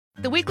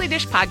The Weekly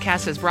Dish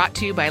podcast is brought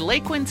to you by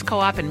Lake Winds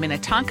Co-op in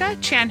Minnetonka,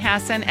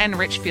 Chanhassen, and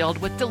Richfield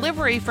with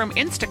delivery from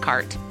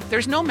Instacart.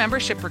 There's no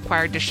membership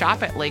required to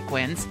shop at Lake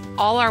Winds.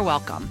 All are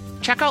welcome.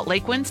 Check out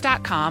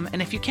lakewinds.com,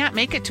 and if you can't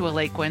make it to a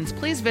Lake Winds,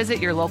 please visit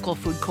your local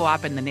food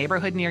co-op in the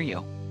neighborhood near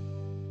you.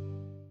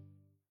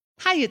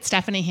 Hi, it's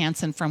Stephanie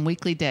Hansen from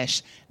Weekly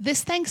Dish.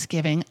 This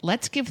Thanksgiving,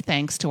 let's give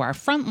thanks to our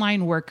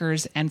frontline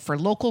workers and for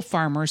local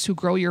farmers who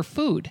grow your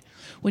food.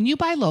 When you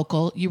buy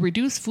local, you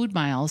reduce food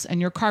miles and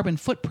your carbon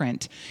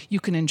footprint. You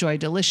can enjoy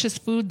delicious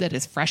food that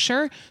is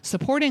fresher,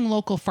 supporting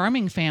local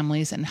farming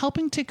families and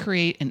helping to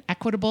create an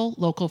equitable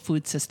local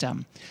food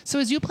system. So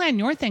as you plan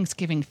your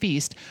Thanksgiving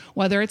feast,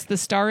 whether it's the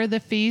star of the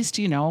feast,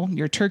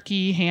 your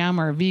turkey, ham,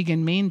 or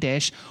vegan main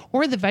dish,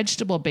 or the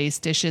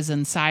vegetable-based dishes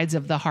and sides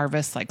of the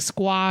harvest like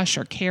squash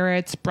or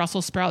carrots,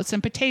 Brussels sprouts,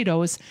 and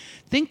potatoes,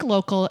 think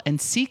local and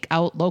seek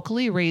out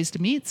locally raised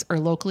meats or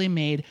locally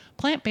made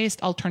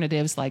plant-based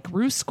alternatives like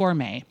Roos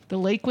Gourmet. The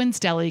Lake Winds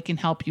Deli can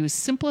help you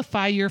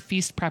simplify your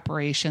feast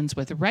preparations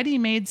with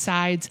ready-made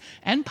sides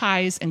and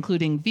pies,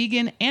 including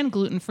vegan and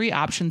gluten-free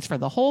options for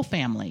the whole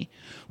family.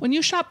 When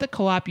you shop the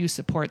co-op, you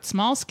support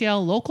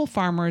small-scale local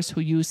farmers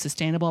who use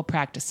sustainable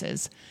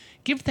practices.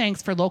 Give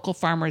thanks for local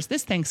farmers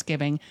this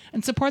Thanksgiving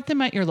and support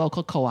them at your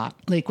local co-op.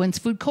 Lake Winds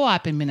Food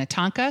Co-op in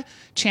Minnetonka,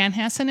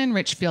 Chanhassen, and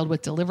Richfield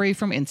with delivery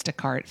from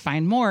Instacart.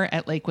 Find more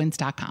at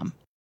lakewinds.com.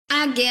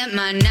 I get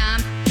my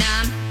nom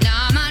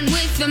on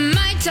with the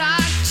My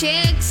Talk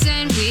chicks,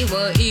 and we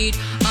will eat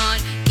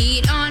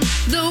on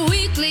the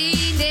Weekly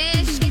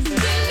Dish. It's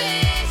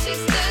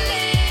delicious,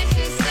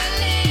 delicious,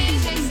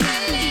 delicious,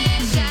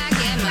 delicious. I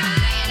get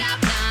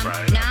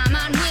my nom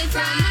on with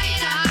the My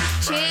Talk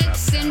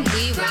chicks, and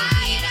we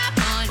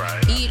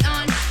will eat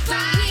on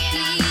the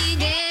Weekly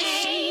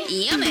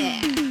Dish.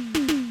 Yummy.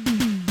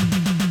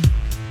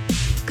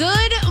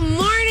 Good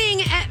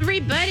morning,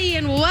 everybody,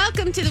 and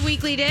welcome to the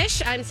Weekly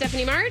Dish. I'm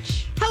Stephanie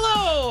March.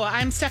 Hello,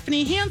 I'm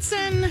Stephanie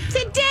Hansen.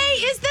 Today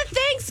is the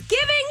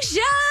Thanksgiving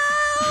show.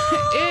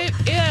 It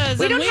is.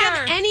 We don't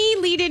have any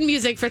lead-in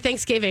music for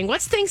Thanksgiving.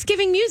 What's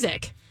Thanksgiving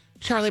music?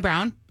 Charlie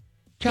Brown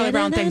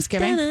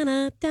Thanksgiving.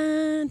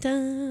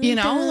 You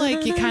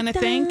kind of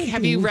think.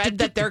 Have you read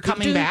that they're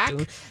coming back?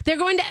 They're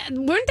going to,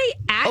 weren't they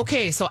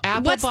Okay, so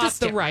Apple bought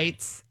the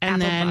rights,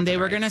 and then they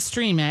were going to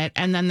stream it,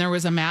 and then there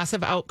was a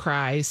massive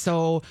outcry.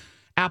 So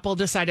Apple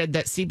decided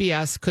that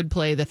CBS could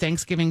play the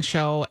Thanksgiving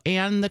show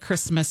and the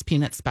Christmas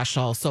Peanut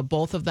special. So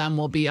both of them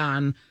will be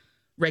on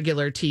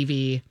regular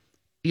TV.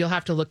 You'll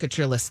have to look at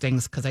your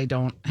listings because I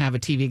don't have a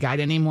TV guide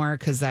anymore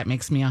because that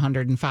makes me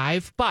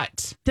 105.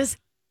 But is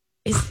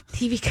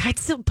TV Guide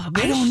still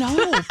published? I don't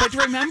know. But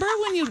remember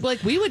when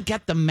we would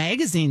get the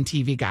magazine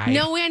TV Guide?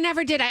 No, I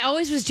never did. I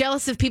always was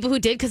jealous of people who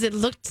did because it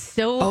looked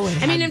so.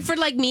 And for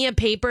me, a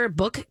paper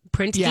book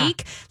print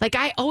geek,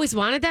 I always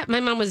wanted that.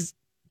 My mom was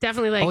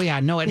definitely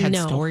it had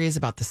stories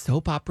about the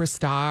soap opera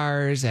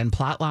stars and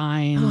plot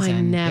lines.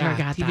 I never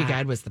got TV that.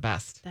 Guide was the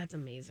best. That's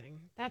amazing.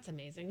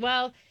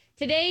 Well,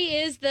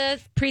 today is the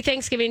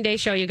pre-Thanksgiving Day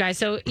show, you guys.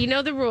 So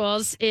the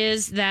rules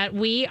is that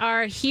we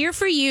are here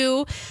for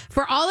you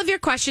for all of your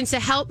questions to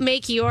help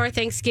make your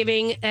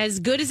Thanksgiving as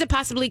good as it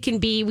possibly can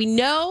be. We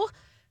know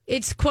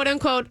it's quote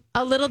unquote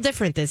a little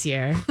different this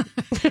year.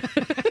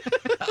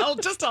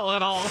 Just a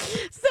little.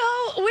 So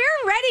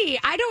we're ready.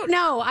 I don't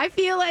know. I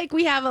feel like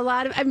we have a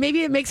lot of,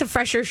 maybe it makes a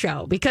fresher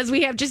show because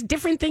we have just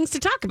different things to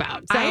talk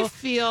about. So, I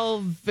feel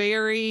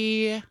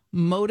very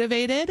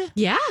motivated.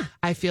 Yeah.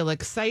 I feel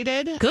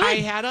excited. Good.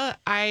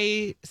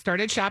 I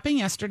started shopping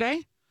yesterday.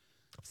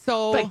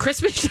 So like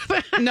Christmas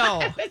shopping? No.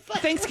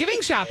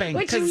 Thanksgiving shopping.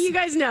 Which you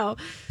guys know.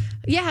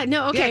 Yeah,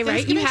 no, okay, yeah,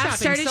 right. You have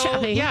started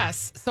shopping.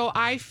 Yes. So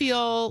I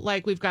feel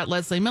like we've got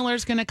Leslie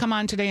Miller's going to come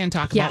on today and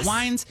talk about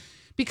wines.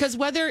 Because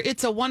whether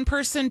it's a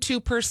 1-person,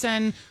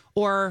 2-person,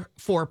 or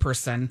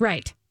 4-person,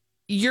 right,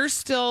 you're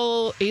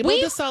still able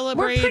to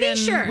celebrate. We're pretty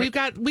sure we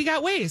got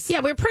ways. Yeah,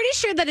 we're pretty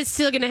sure that it's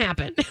still going to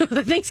happen.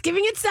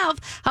 Thanksgiving itself,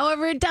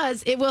 however it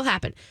does, it will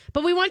happen.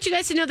 But we want you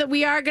guys to know that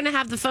we are going to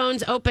have the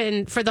phones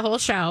open for the whole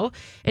show.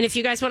 And if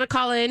you guys want to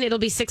call in, it'll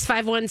be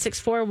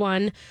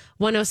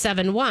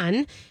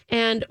 651-641-1071.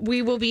 And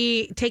we will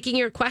be taking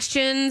your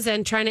questions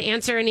and trying to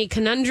answer any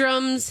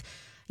conundrums.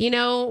 We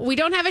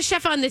don't have a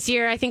chef on this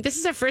year. I think this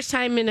is our first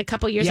time in a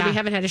couple years that we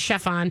haven't had a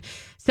chef on.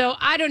 So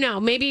I don't know.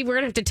 Maybe we're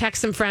gonna have to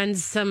text some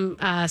friends some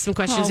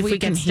questions if we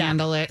can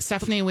handle it.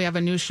 Stephanie, we have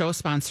a new show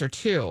sponsor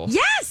too.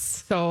 Yes.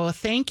 So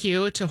thank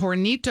you to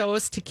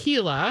Hornitos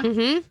Tequila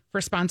for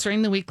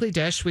sponsoring the Weekly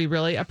Dish. We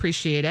really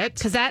appreciate it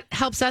because that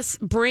helps us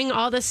bring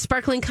all this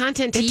sparkling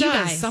content to you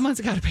guys. Someone's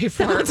got to pay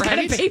for it, right? Someone's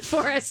got to pay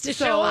for us to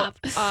show up.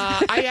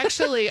 I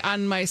actually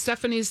on my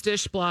Stephanie's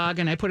Dish blog,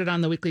 and I put it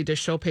on the Weekly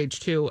Dish show page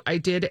too. I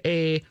did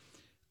a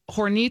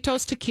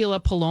Hornitos Tequila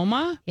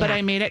Paloma, but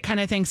I made it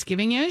kind of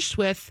Thanksgiving-ish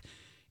with.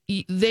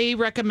 They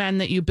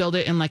recommend that you build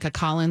it in like a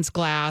Collins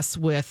glass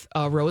with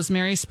a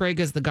rosemary sprig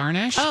as the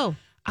garnish. Oh.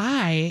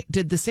 I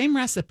did the same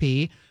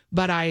recipe,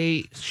 but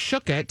I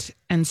shook it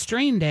and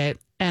strained it,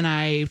 and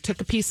I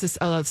took a piece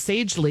of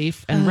sage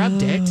leaf and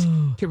rubbed it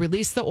to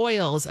release the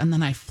oils, and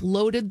then I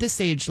floated the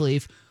sage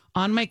leaf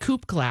on my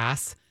coupe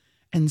glass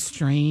and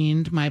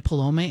strained my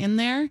Paloma in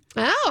there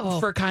Oh.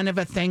 for kind of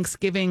a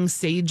Thanksgiving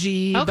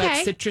sagey but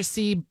Okay.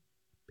 citrusy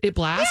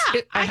blast.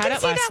 Yeah, I had can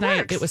it see last that night.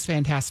 works. It was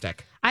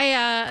fantastic. They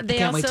Can't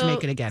wait to also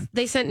make it again.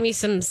 They sent me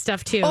some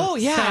stuff too. Oh,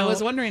 yeah. I So-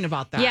 was wondering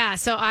about that. Yeah,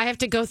 so I have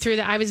to go through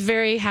that. I was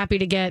very happy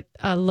to get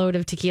a load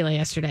of tequila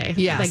yesterday.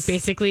 Yes. Like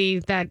basically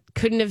that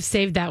couldn't have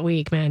saved that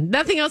week, man.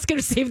 Nothing else could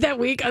have saved that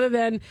week other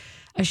than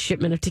a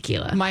shipment of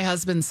tequila. My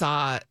husband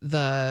saw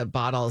the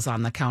bottles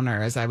on the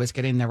counter as I was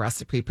getting the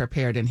recipe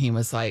prepared, and he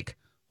was like,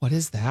 "What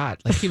is that?"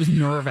 Like he was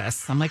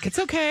nervous. I'm like, "It's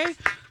okay.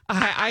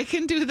 I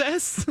can do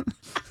this."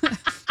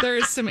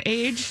 There's some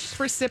aged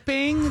for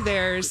sipping.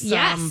 There's some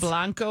Yes.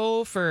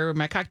 Blanco for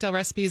my cocktail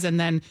recipes, and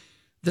then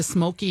the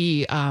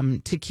smoky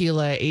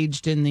tequila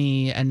aged in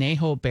the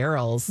anejo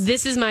barrels.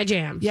 This is my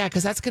jam. Yeah,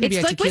 because that's going to be a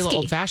It's like tequila whiskey.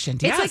 old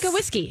fashioned. It's like a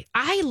whiskey.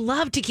 I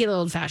love tequila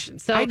old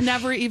fashioned. So I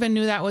never even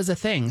knew that was a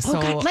thing. So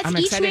oh God, let's I'm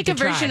each excited make a to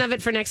try. version of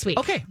it for next week.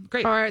 Okay,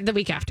 great. Or the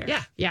week after.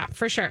 Yeah. Yeah,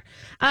 for sure.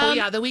 Oh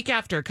yeah, the week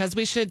after, because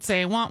we should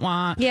say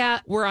wah. Yeah.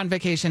 We're on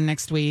vacation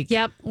next week.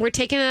 Yep, we're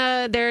taking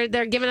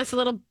they're giving us a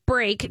little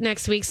break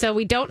next week, so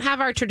we don't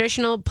have our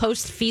traditional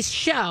post feast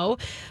show.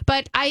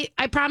 But I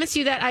promise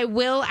you that I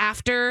will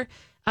after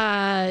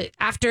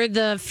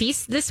the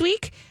feast this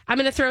week. I'm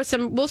gonna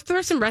we'll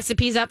throw some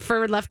recipes up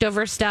for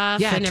leftover stuff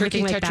Yeah, and turkey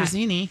everything like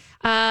tetrazzini.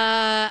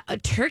 that. A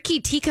turkey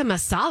tikka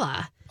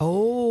masala.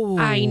 Oh,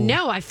 I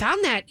know. I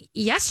found that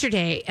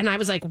yesterday, and I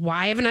was like,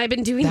 "Why haven't I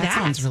been doing that?" That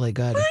sounds really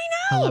good. I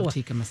know. love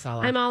tikka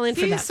masala. I'm all in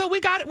for See, that. So we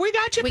got you, We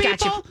people.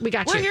 got you. We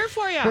got you. We're here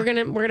for you. We're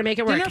gonna make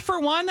it work. Dinner for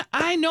one.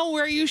 I know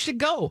where you should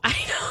go. I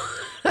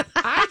know.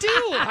 I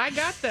do. I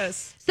got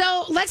this.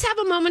 So let's have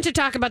a moment to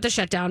talk about the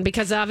shutdown,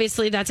 because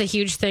obviously that's a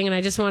huge thing, and I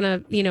just want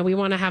to, we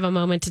want to have a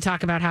moment to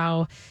talk about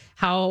how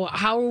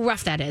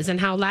rough that is, and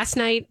how last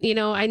night,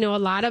 I know a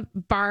lot of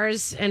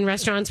bars and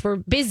restaurants were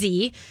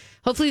busy.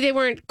 Hopefully they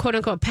weren't quote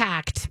unquote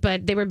packed,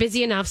 but they were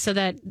busy enough so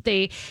that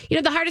they,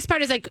 the hardest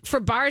part is like for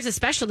bars,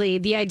 especially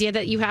the idea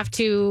that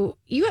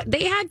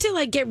they had to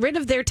like get rid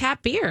of their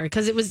tap beer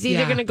because it was either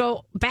Yeah. going to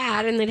go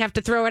bad and they'd have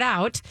to throw it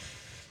out.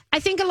 I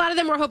think a lot of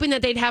them were hoping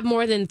that they'd have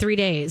more than 3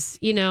 days,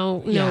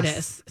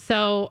 notice.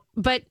 So,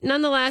 but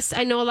nonetheless,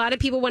 I know a lot of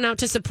people went out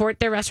to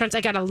support their restaurants.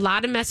 I got a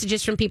lot of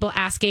messages from people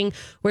asking,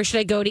 where should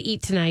I go to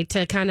eat tonight,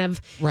 to kind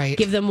of Right.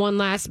 give them one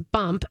last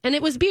bump. And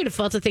it was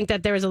beautiful to think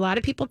that there was a lot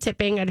of people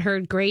tipping. I'd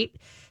heard great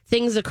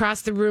things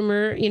across the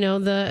rumor,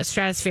 the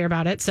stratosphere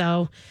about it.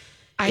 So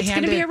it's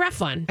going to be a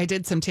rough one. I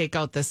did some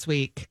takeout this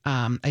week.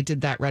 I did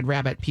that Red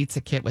Rabbit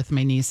pizza kit with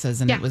my nieces,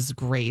 and Yeah. it was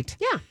great.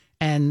 Yeah.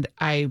 And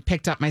I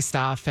picked up my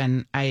stuff,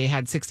 and I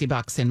had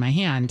 $60 in my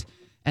hand,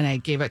 and I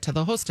gave it to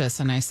the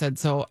hostess, and I said,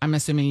 "So I'm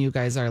assuming you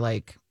guys are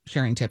like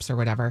sharing tips or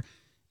whatever."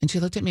 And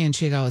she looked at me and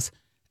she goes,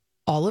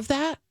 "All of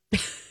that?"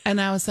 And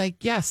I was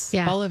like, "Yes,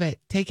 Yeah. all of it.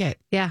 Take it.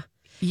 Yeah.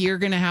 You're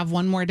going to have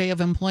one more day of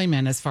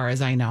employment as far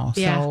as I know.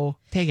 Yeah. So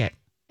take it."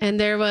 And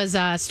there was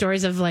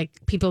stories of like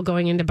people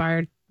going into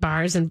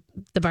bars, and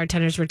the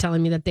bartenders were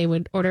telling me that they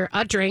would order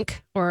a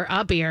drink or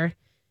a beer,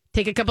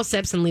 take a couple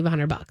sips, and leave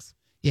 $100.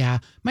 Yeah.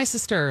 My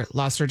sister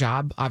lost her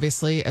job,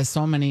 obviously, as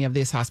so many of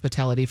these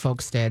hospitality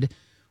folks did.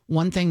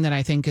 One thing that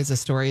I think is a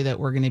story that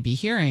we're going to be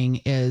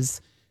hearing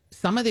is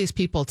some of these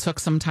people took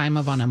some time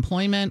of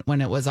unemployment when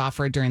it was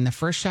offered during the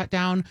first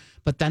shutdown,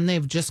 but then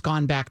they've just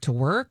gone back to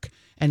work.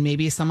 And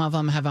maybe some of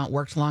them haven't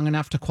worked long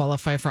enough to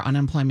qualify for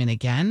unemployment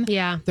again.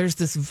 Yeah. There's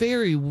this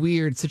very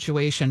weird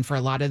situation for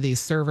a lot of these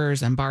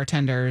servers and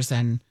bartenders.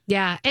 And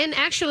Yeah. And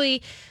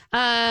actually,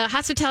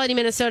 Hospitality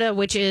Minnesota,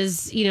 which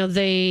is,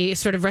 the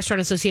sort of restaurant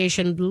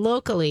association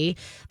locally,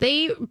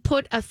 they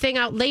put a thing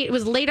out late. It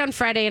was late on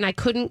Friday, and I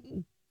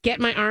couldn't get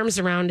my arms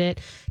around it.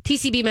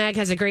 TCB Mag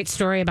has a great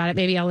story about it.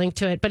 Maybe I'll link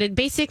to it. But it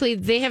basically,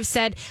 they have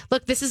said,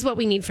 look, this is what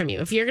we need from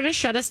you. If you're going to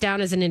shut us down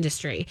as an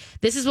industry,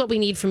 this is what we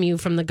need from you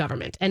from the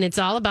government. And it's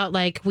all about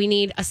like, we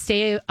need a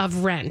stay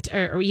of rent,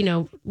 or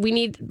we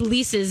need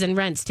leases and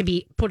rents to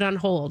be put on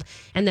hold,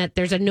 and that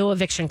there's a no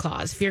eviction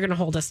clause if you're going to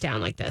hold us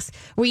down like this.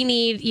 We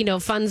need,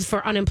 funds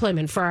for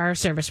unemployment for our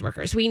service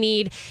workers. We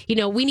need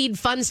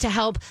funds to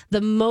help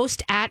the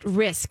most at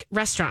risk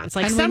restaurants.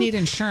 Like we need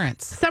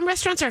insurance. Some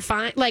restaurants are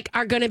fine,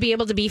 are going to be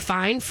able to be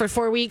fine for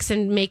 4 weeks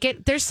and make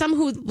it. There's some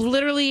who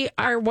literally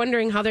are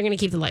wondering how they're going to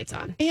keep the lights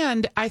on.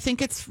 And I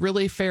think it's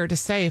really fair to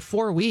say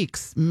 4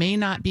 weeks may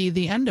not be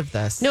the end of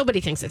this.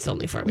 Nobody thinks it's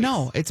only 4 weeks.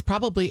 No, it's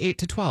probably 8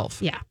 to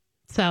 12. Yeah.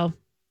 So,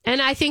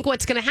 and I think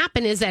what's going to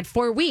happen is that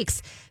 4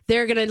 weeks,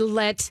 they're going to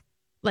let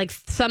like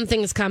some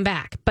things come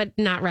back, but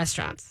not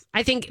restaurants.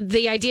 I think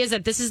the idea is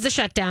that this is the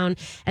shutdown.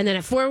 And then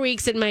at 4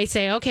 weeks, it might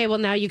say, okay, well,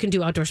 now you can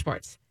do outdoor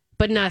sports,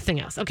 but nothing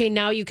else. Okay,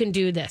 now you can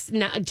do this.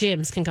 Now,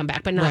 gyms can come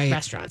back, but not Right.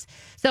 restaurants.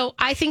 So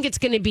I think it's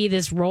going to be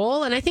this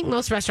roll. And I think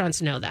most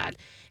restaurants know that.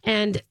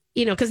 And,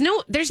 because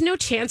there's no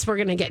chance we're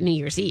going to get New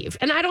Year's Eve.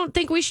 And I don't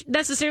think we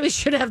necessarily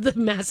should have the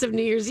massive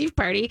New Year's Eve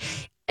party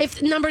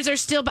if numbers are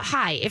still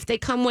high. If they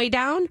come way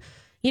down,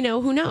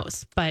 who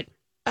knows? But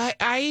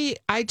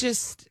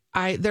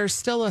There's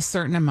still a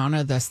certain amount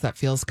of this that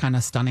feels kind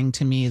of stunning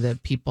to me,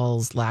 that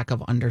people's lack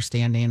of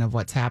understanding of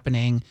what's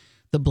happening.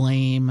 the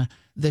blame,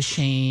 the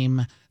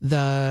shame,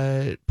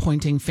 the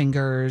pointing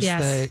fingers.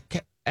 Yes.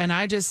 And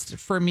I just,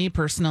 for me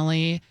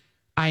personally,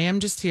 I am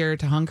just here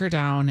to hunker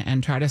down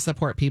and try to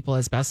support people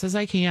as best as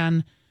I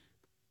can.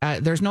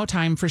 There's no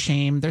time for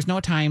shame. There's no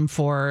time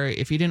for,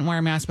 if you didn't wear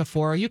a mask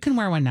before, you can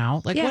wear one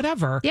now. Like,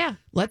 whatever. Yeah.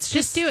 Let's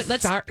Just do it.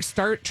 Let's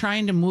start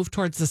trying to move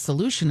towards the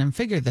solution and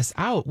figure this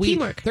out.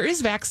 Teamwork. There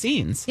is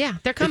vaccines. Yeah,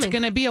 they're coming. It's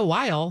going to be a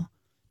while.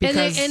 And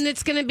Because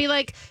it's going to be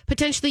like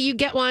potentially you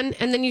get one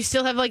and then you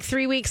still have like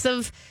 3 weeks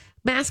of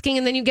masking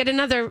and then you get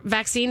another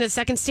vaccine, the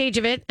second stage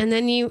of it. And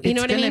then you know what I mean?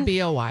 It's going to be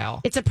a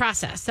while. It's a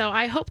process. So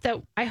I hope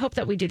that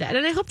we do that.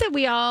 And I hope that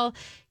we all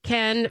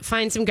can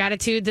find some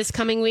gratitude this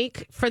coming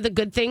week for the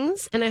good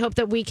things. And I hope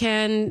that we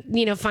can,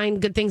 find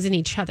good things in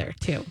each other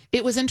too.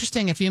 It was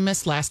interesting. If you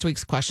missed last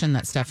week's question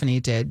that Stephanie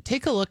did,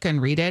 take a look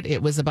and read it.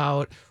 It was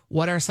about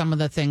what are some of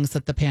the things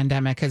that the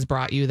pandemic has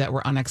brought you that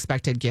were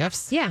unexpected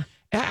gifts. Yeah.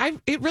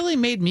 It really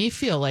made me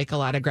feel like a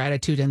lot of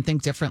gratitude and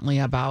think differently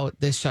about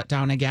this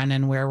shutdown again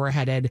and where we're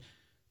headed.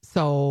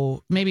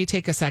 So maybe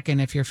take a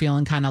second if you're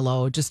feeling kind of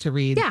low just to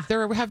read. Yeah.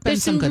 There have been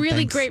There's some good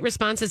really things. great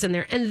responses in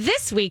there. And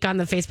this week on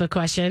the Facebook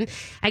question,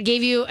 I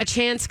gave you a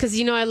chance because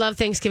I love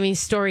Thanksgiving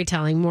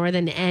storytelling more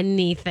than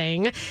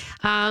anything.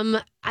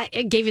 I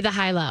gave you the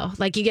high-low.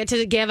 Like you get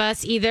to give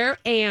us either,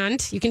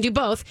 and you can do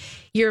both,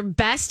 your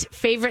best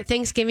favorite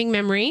Thanksgiving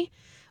memory,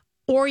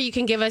 or you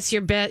can give us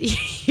your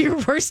your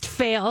worst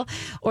fail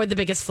or the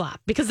biggest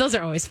flop, because those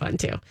are always fun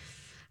too.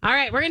 All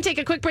right, we're going to take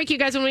a quick break, you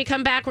guys. When we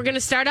come back, we're going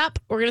to start up.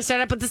 We're going to start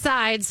up with the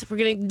sides. We're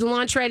going to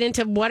launch right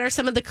into what are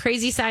some of the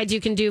crazy sides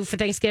you can do for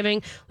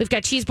Thanksgiving. We've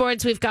got cheese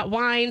boards. We've got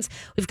wines.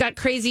 We've got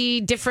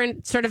crazy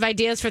different sort of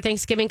ideas for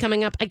Thanksgiving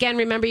coming up. Again,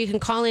 remember, you can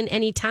call in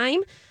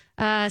anytime,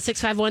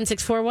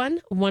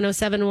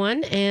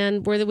 651-641-1071.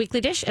 And we're the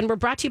Weekly Dish. And we're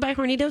brought to you by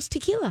Hornitos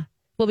Tequila.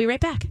 We'll be right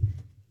back.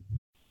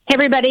 Hey,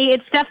 everybody,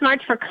 it's Steph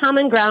March for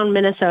Common Ground,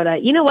 Minnesota.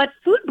 You know what?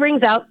 Food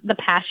brings out the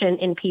passion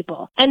in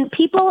people, and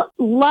people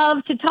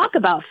love to talk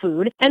about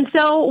food. And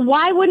so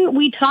why wouldn't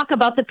we talk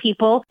about the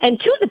people and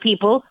to the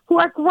people who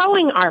are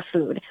growing our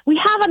food? We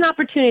have an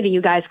opportunity,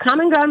 you guys.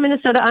 Common Ground,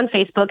 Minnesota on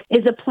Facebook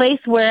is a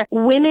place where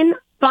women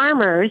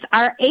farmers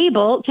are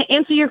able to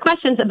answer your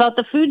questions about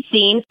the food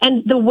scene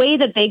and the way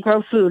that they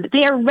grow food.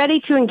 They are ready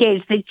to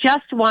engage. They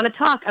just want to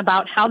talk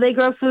about how they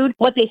grow food,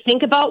 what they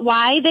think about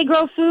why they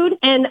grow food,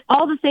 and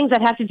all the things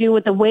that have to do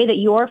with the way that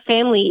your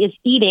family is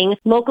eating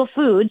local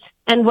foods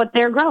and what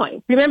they're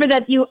growing. Remember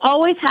that you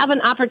always have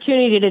an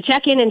opportunity to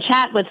check in and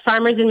chat with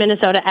farmers in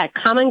Minnesota at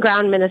Common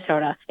Ground,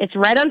 Minnesota. It's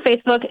right on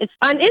Facebook. It's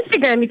on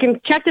Instagram. You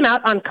can check them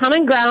out on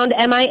Common Ground,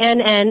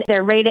 MINN.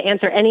 They're ready to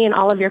answer any and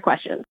all of your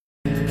questions.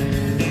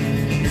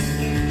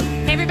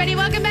 Hey, everybody,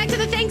 welcome back to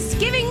the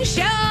Thanksgiving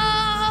show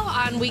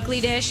on Weekly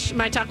Dish,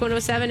 My Talk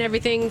 107,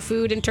 everything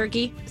food and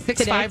turkey.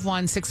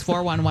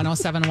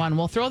 651-641-1071.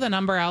 We'll throw the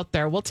number out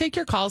there. We'll take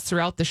your calls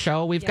throughout the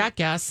show. We've got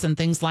guests and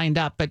things lined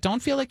up, but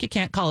don't feel like you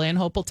can't call in.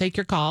 Hope will take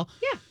your call.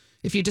 Yeah.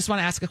 If you just want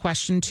to ask a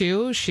question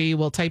too, she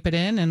will type it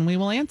in and we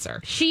will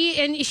answer. She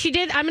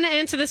did. I'm going to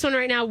answer this one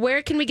right now.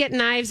 Where can we get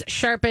knives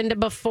sharpened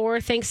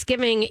before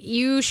Thanksgiving?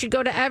 You should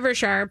go to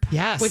Eversharp,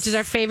 yes, which is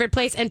our favorite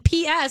place. And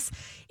P.S.,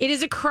 it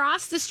is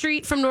across the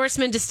street from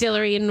Norseman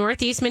Distillery in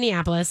Northeast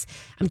Minneapolis.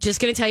 I'm just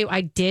going to tell you,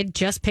 I did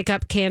just pick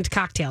up canned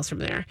cocktails from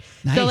there.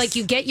 Nice. So, like,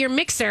 you get your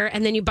mixer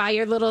and then you buy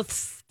your little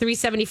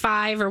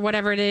 $3.75 or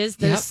whatever it is,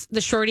 the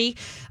shorty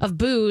of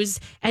booze,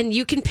 and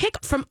you can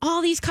pick from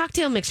all these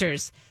cocktail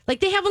mixers.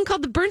 Like, they have one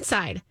called the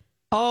Burnside.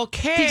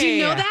 Okay. Did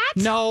you know that?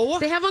 No.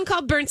 They have one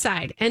called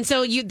Burnside. And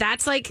so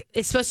that's like,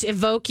 it's supposed to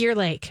evoke your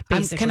lake,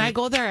 basically. Can I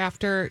go there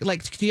after,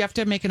 like, do you have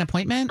to make an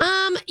appointment?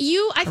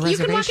 You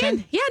can walk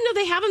in. Yeah, no,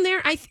 they have them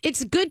there.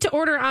 It's good to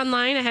order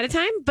online ahead of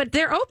time, but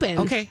they're open.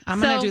 Okay. I'm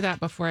going to do that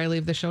before I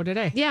leave the show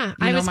today. Yeah,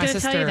 I was going to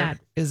tell you that.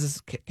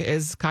 Is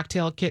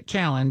cocktail kit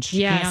challenge.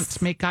 She Yes.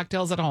 can't make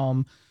cocktails at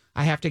home.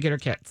 I have to get her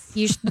kits.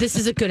 This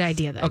is a good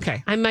idea, though.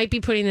 Okay. I might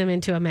be putting them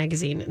into a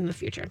magazine in the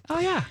future. Oh,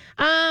 yeah.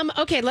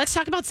 Okay, let's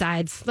talk about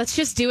sides. Let's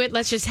just do it.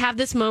 Let's just have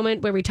this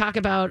moment where we talk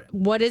about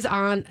what is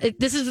on.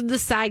 This is the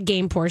side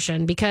game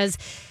portion, because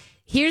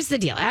here's the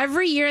deal.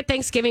 Every year at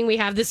Thanksgiving, we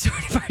have this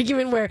sort of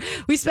argument where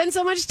we spend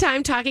so much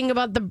time talking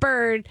about the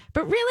bird,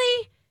 but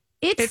really,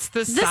 it's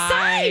the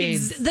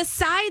sides. The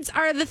sides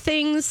are the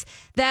things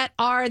that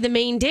are the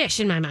main dish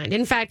in my mind.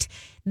 In fact,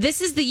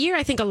 this is the year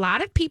I think a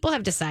lot of people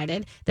have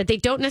decided that they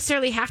don't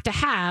necessarily have to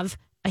have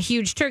a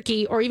huge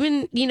turkey or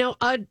even,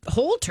 a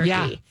whole turkey.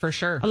 Yeah, for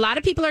sure. A lot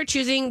of people are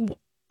choosing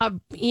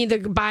either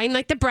buying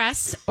like the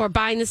breasts or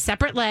buying the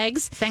separate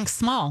legs. Think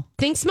small,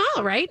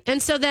 right?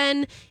 And so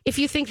then if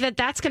you think that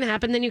that's going to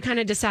happen, then you kind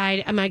of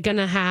decide, am I going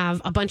to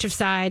have a bunch of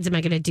sides? Am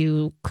I going to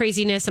do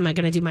craziness? Am I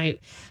going to do my...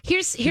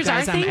 Here's guys,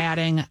 our thing. I'm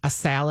adding a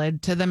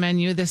salad to the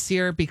menu this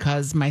year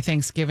because my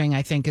Thanksgiving,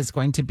 I think, is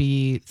going to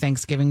be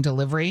Thanksgiving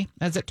delivery,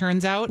 as it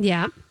turns out.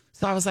 Yeah.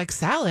 So I was like,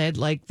 salad,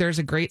 like there's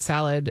a great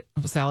salad.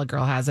 Salad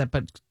Girl has it,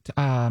 but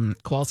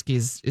Kowalski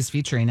is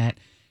featuring it.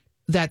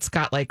 that's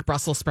got like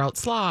Brussels sprout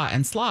slaw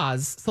and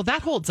slaws. So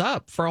that holds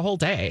up for a whole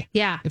day.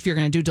 Yeah. If you're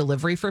going to do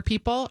delivery for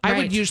people, I Right.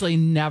 would usually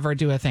never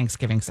do a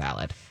Thanksgiving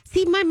salad.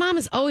 See, my mom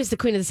is always the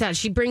queen of the salad.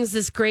 She brings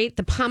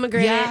the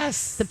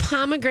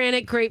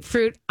pomegranate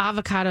grapefruit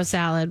avocado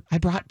salad. I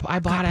bought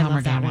God, I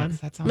love that one. pomegranates.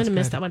 That I'm going to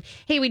miss good. that one.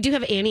 Hey, we do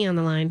have Annie on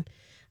the line.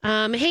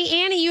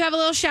 Hey, Annie, you have a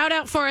little shout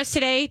out for us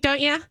today, don't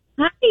you?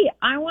 Hi,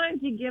 I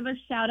wanted to give a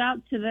shout out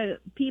to the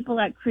people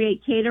at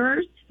Create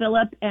Caterers,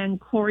 Philip and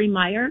Corey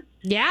Meyer.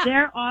 Yeah.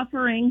 They're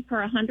offering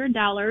for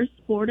 $100,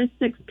 4 to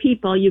 6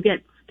 people. You get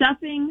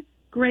stuffing,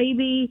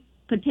 gravy,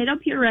 potato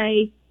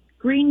puree,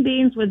 green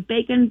beans with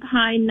bacon,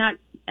 pine nuts,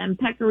 and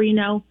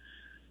pecorino,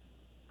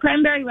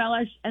 cranberry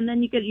relish, and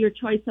then you get your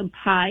choice of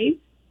pies.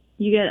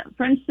 You get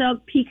French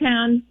silk,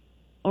 pecan,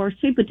 or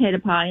sweet potato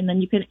pie, and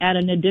then you can add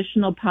an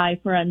additional pie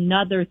for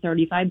another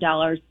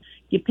 $35.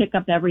 You pick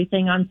up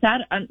everything on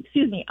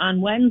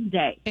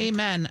Wednesday.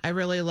 Amen. I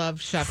really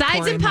love Chef Sides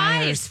Corey and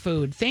pies. Meyer's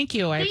food. Thank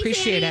you. I Thanks,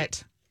 appreciate Annie.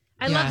 it.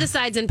 I Yeah. love the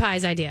sides and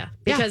pies idea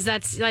because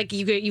that's like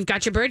you've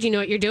got your bird, you know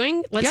what you're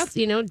doing. Let's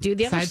do the other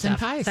Sides and stuff.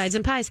 pies. Sides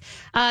and pies.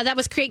 That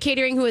was Create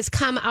Catering, who has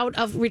come out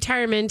of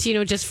retirement,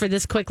 just for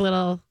this quick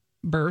little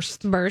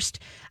Burst.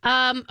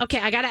 Okay,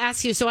 I got to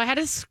ask you. So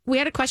we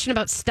had a question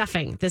about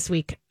stuffing this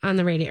week on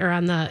the radio or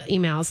on the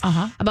emails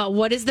about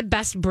what is the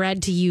best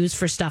bread to use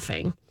for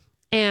stuffing.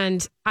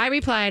 And I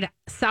replied,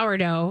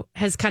 sourdough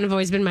has kind of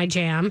always been my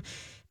jam.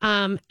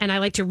 And I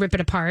like to rip it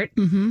apart,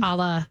 a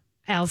la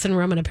Allison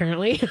Roman,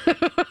 apparently.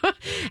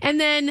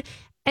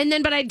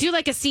 But I do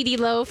like a seedy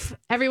loaf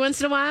every once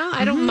in a while.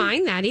 I don't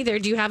mind that either.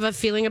 Do you have a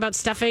feeling about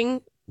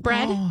stuffing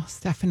bread? Oh,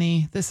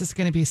 Stephanie, this is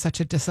going to be such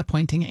a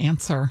disappointing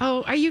answer.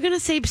 Oh, are you going to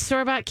say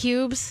store-bought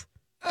cubes?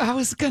 I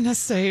was going to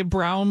say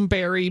brown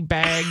berry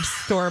bagged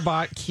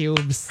store-bought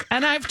cubes.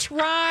 And I've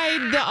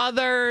tried the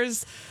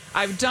others.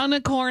 I've done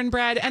a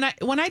cornbread. And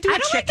when I do a I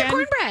don't chicken,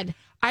 like the cornbread.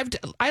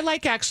 I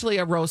like actually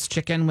a roast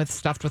chicken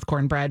stuffed with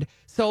cornbread.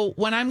 So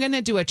when I'm going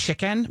to do a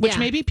chicken, which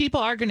maybe people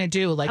are going to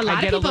do, like A lot I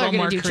of get a people are little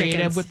gonna more do creative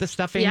chickens. with the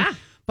stuffing. Yeah.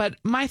 But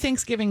my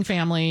Thanksgiving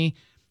family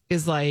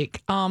is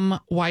like,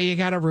 why you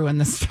got to ruin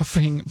the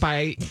stuffing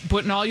by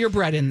putting all your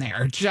bread in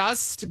there?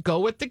 Just go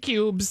with the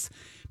cubes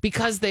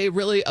because they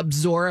really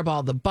absorb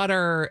all the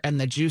butter and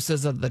the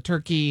juices of the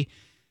turkey.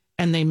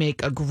 And they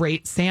make a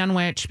great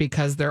sandwich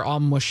because they're all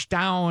mushed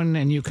down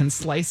and you can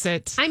slice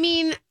it. I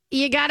mean,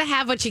 you got to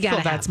have what you got to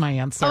So have. that's my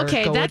answer.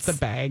 Okay, Go that's with the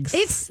bags.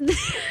 It's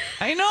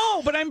I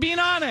know, but I'm being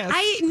honest.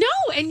 I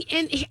know,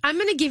 and I'm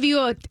going to give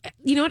you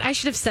you know what? I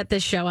should have set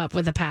this show up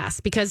with a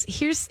pass because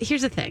here's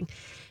the thing.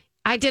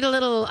 I did a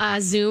little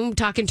Zoom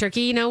talking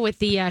turkey, with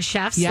the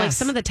chefs, like Yes.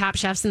 some of the top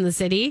chefs in the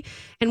city,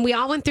 and we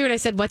all went through it. I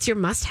said, "What's your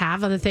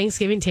must-have on the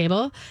Thanksgiving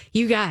table?"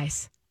 You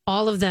guys.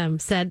 All of them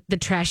said the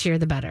trashier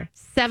the better.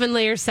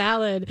 7-layer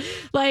salad.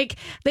 Like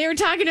they were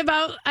talking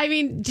about,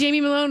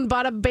 Jamie Malone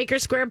bought a Baker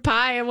Square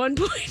pie at one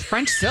point.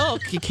 French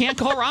silk. You can't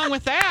go wrong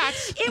with that.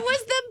 It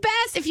was the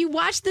best. If you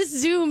watch this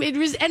Zoom, and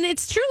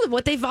it's true.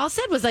 What they've all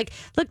said was like,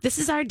 look, this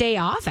is our day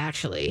off,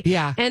 actually.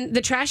 Yeah. And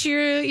the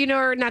trashier,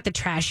 or not the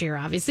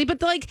trashier, obviously, but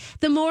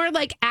the more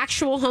like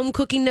actual home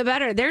cooking, the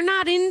better. They're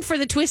not in for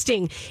the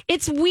twisting.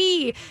 It's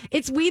we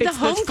the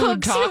home food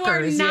cooks who are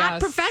talkers, not yes.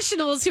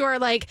 professionals who are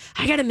like,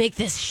 I got to make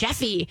this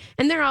chefy.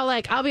 And they're all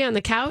like, I'll be on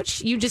the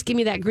couch. You just give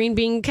me that green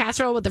bean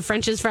casserole with the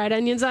French's fried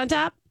onions on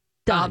top.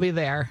 Done. I'll be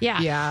there.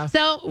 Yeah.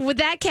 So with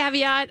that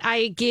caveat,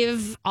 I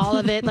give all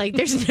of it. Like,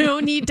 there's no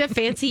need to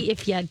fancy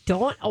if you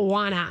don't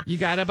wanna. You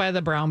got to buy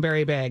the brown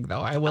berry bag,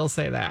 though. I will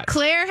say that.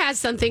 Claire has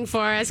something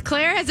for us.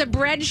 Claire has a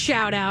bread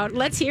shout out.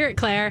 Let's hear it,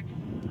 Claire.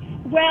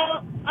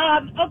 Well,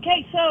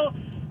 okay, so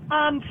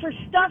for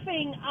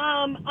stuffing,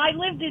 I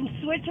lived in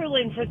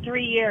Switzerland for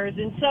 3 years,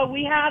 and so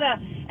we had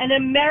an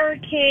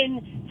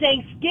American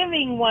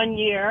Thanksgiving one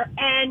year,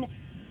 and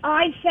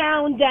I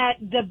found that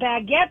the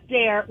baguette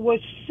there was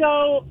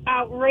so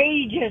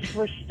outrageous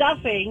for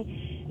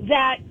stuffing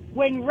that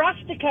when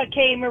Rustica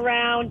came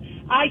around,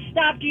 I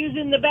stopped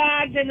using the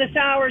bags and the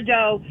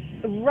sourdough.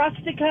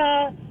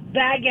 Rustica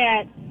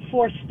baguette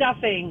for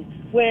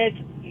stuffing with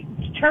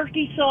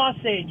turkey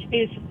sausage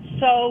is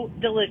so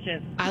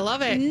delicious. I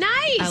love it.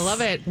 Nice. I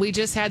love it. We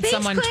just had Thanks,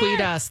 someone Claire.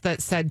 tweet us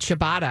that said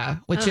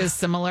ciabatta, which is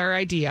similar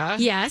idea.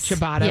 Yes.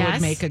 Ciabatta Yes.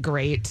 would make a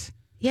great.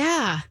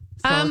 Yeah.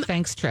 So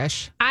thanks,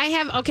 Trish. I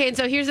have and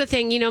so here's the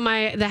thing.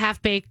 The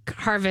half baked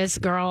harvest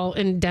girl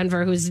in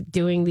Denver who's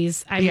doing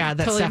these. I'm That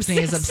totally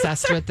Stephanie is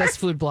obsessed with this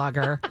food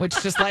blogger, which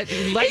just let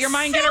your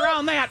mind get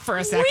around that for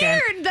a second.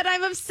 Weird that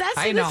I'm obsessed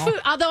I with this know.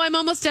 food. Although I'm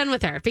almost done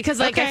with her because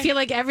I Okay. feel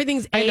like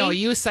everything's. I know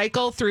you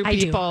cycle through I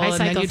do. people I and then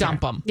cycle you dump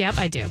through. them. Yep,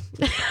 I do.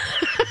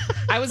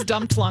 I was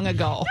dumped long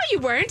ago. No, you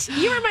weren't.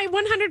 You were my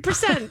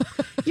 100%.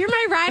 You're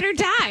my ride or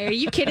die. Are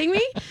you kidding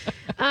me?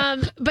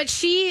 But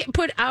she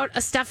put out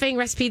a stuffing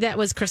recipe that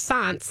was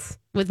croissants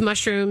with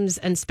mushrooms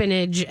and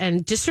spinach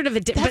and just sort of a.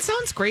 That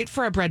sounds great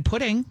for a bread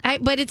pudding.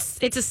 But it's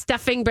a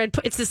stuffing bread.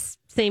 It's the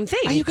same thing.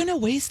 Are you going to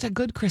waste a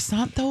good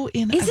croissant though?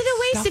 Is it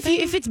a waste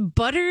if it's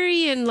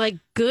buttery and like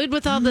good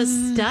with all the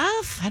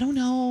stuff? I don't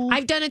know.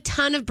 I've done a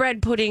ton of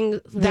bread pudding.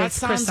 That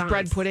sounds croissants.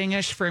 bread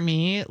pudding-ish for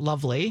me.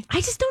 Lovely.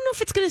 I just don't know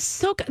if it's going to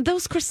soak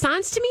those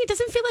croissants. To me, it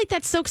doesn't feel like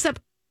that soaks up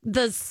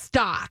the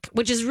stock,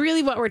 which is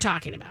really what we're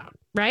talking about,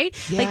 right?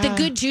 Like the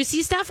good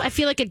juicy stuff. I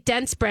feel like a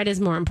dense bread is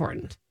more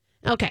important.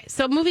 Okay,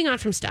 so moving on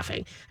from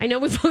stuffing. I know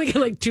we've only got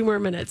like 2 more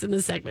minutes in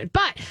this segment,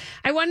 but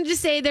I wanted to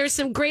say there's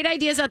some great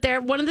ideas out there.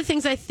 One of the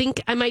things I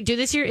think I might do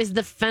this year is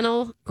the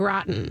fennel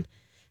gratin.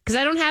 Because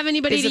I don't have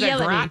anybody to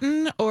yell at me. Is it a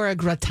gratin or a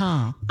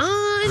gratin?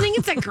 I think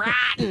it's a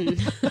gratin.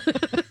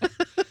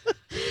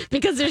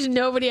 Because there's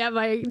nobody at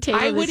my table.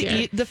 I would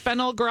eat the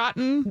fennel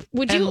gratin.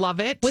 Would you love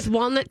it with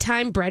walnut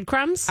thyme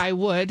breadcrumbs? I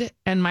would,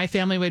 and my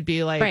family would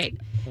be like, right.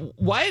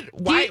 What?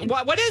 Why?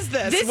 What is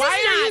this?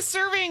 Why are you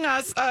serving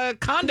us a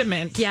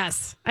condiment?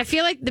 Yes, I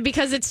feel like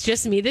because it's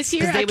just me this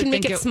year, I can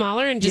make it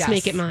smaller and just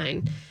make it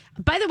mine.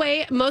 By the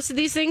way, most of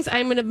these things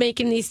I'm going to make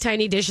in these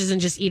tiny dishes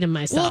and just eat them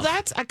myself. Well,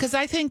 that's because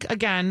I think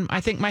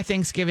my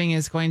Thanksgiving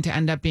is going to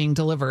end up being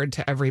delivered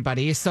to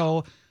everybody.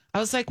 So I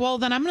was like, well,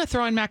 then I'm going to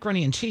throw in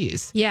macaroni and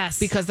cheese. Yes.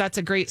 Because that's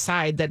a great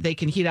side that they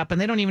can heat up and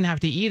they don't even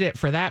have to eat it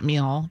for that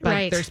meal.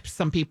 But there's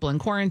some people in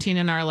quarantine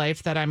in our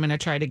life that I'm going to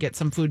try to get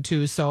some food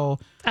to. So,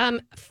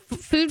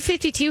 Food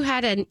 52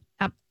 had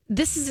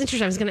this is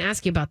interesting. I was going to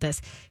ask you about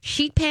this.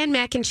 Sheet pan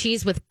mac and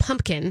cheese with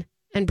pumpkin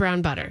and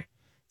brown butter.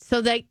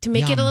 So that to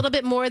make it a little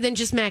bit more than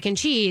just mac and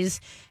cheese,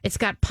 it's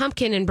got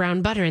pumpkin and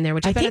brown butter in there,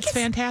 which I bet think it's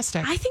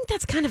fantastic. I think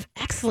that's kind of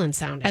excellent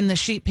sounding. And the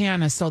sheet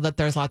pan is so that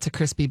there's lots of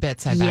crispy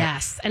bits, I bet.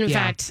 Yes. And in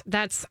fact,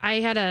 I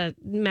had a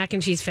mac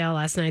and cheese fail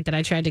last night that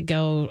I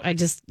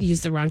just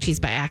used the wrong cheese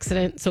by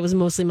accident. So it was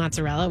mostly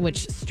mozzarella,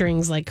 which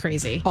strings like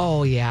crazy.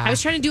 Oh, yeah. I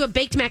was trying to do a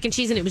baked mac and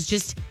cheese and it was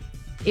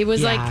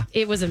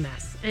a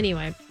mess.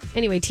 Anyway,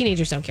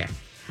 teenagers don't care.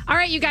 All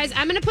right, you guys,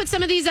 I'm going to put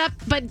some of these up,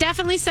 but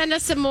definitely send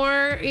us some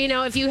more.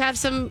 If you have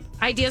some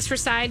ideas for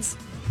sides,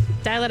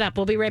 dial it up.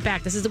 We'll be right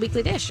back. This is the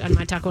Weekly Dish on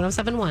My Talk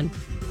 1071.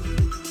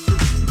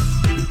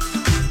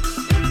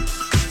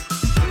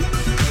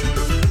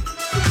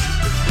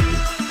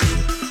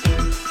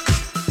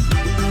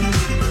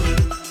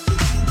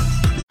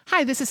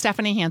 Hi, this is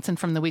Stephanie Hansen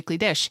from The Weekly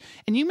Dish,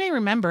 and you may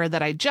remember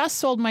that I just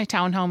sold my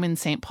townhome in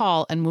St.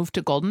 Paul and moved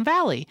to Golden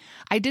Valley.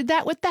 I did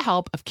that with the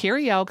help of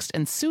Carrie Elkst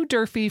and Sue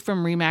Durfee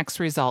from Remax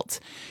Results.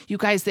 You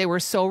guys, they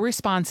were so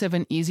responsive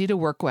and easy to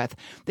work with.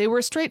 They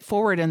were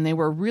straightforward and they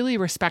were really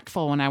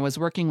respectful when I was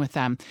working with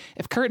them.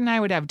 If Kurt and I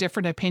would have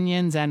different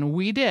opinions, and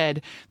we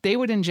did, they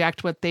would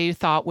inject what they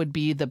thought would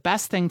be the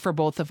best thing for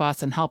both of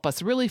us and help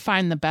us really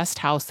find the best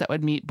house that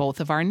would meet both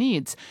of our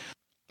needs.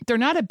 They're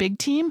not a big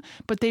team,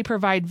 but they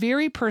provide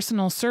very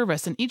personal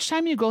service. And each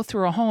time you go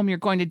through a home, you're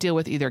going to deal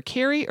with either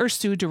Carrie or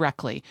Sue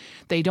directly.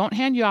 They don't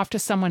hand you off to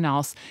someone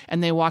else,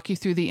 and they walk you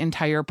through the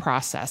entire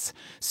process.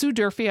 Sue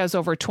Durfee has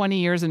over 20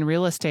 years in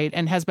real estate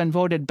and has been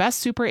voted best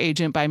super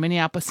agent by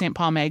Minneapolis St.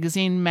 Paul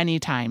magazine many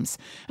times.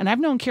 And I've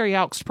known Carrie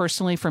Elkst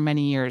personally for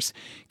many years.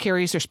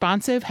 Carrie's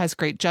responsive, has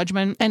great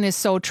judgment, and is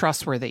so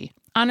trustworthy.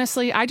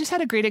 Honestly, I just had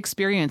a great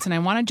experience and I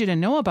wanted you to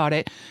know about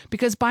it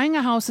because buying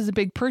a house is a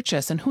big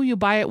purchase and who you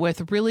buy it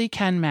with really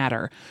can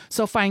matter.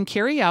 So find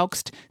Carrie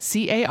Elkst,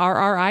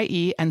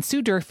 Carrie, and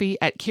Sue Durfee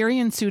at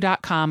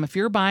carrieandsue.com if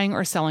you're buying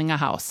or selling a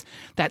house.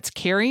 That's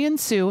Carrie and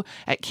Sue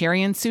at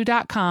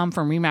carrieandsue.com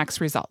from Remax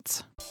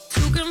Results.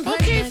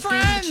 Okay,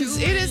 friends,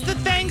 it is the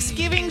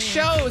Thanksgiving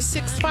show,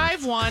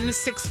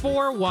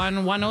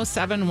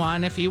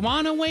 651-641-1071. If you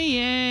want to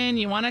weigh in,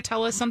 you want to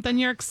tell us something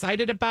you're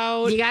excited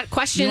about. You got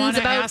questions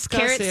about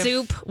carrot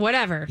soup,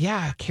 whatever.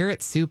 Yeah,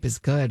 carrot soup is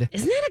good.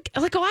 Isn't that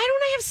why don't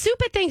I have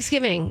soup at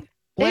Thanksgiving?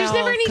 There's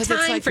never any time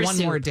it's like for one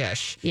soup. more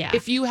dish. Yeah.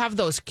 If you have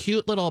those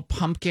cute little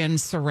pumpkin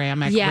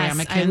ceramic Yes, I would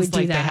ramekins do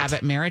like they that. have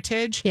at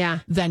Meritage, Yeah.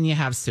 then you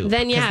have soup.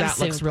 Then you 'cause have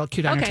that looks soup. real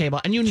cute on her Okay. table.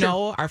 And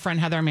know our friend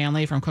Heather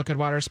Manley from Crooked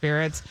Water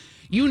Spirits,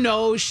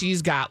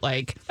 she's got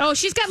like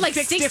she's got like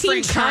 6 16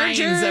 different kinds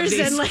of chargers these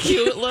and like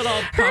cute little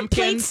her plate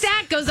pumpkins.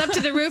 stack goes up to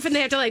the roof and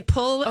they have to like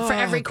pull for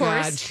every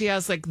course. God, she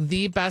has like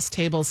the best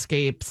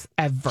tablescapes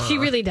ever. She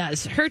really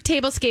does. Her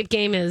tablescape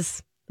game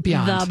is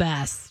Beyond. the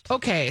best.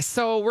 Okay,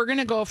 so we're going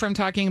to go from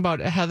talking about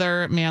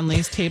Heather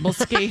Manley's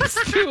tablescapes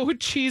to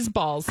cheese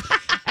balls.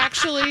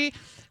 Actually,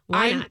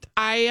 Why not?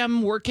 I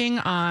am working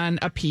on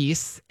a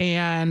piece,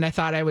 and I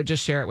thought I would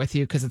just share it with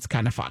you because it's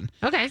kind of fun.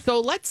 Okay. So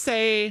let's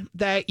say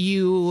that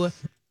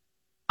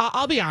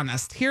I'll be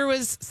honest.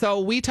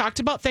 We talked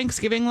about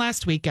Thanksgiving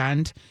last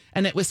weekend,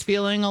 and it was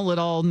feeling a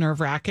little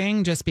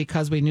nerve-wracking just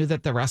because we knew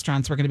that the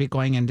restaurants were going to be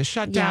going into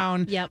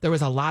shutdown. Yep. There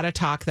was a lot of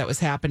talk that was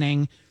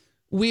happening.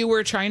 We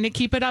were trying to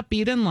keep it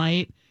upbeat and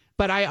light,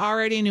 but I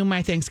already knew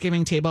my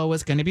Thanksgiving table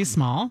was going to be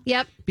small.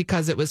 Yep.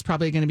 Because it was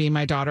probably going to be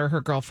my daughter,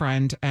 her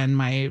girlfriend, and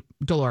my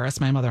Dolores,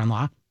 my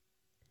mother-in-law.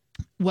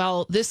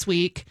 Well, this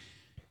week,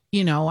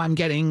 I'm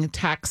getting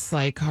texts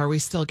like, are we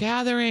still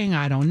gathering?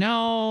 I don't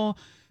know.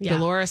 Yeah.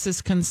 Dolores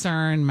is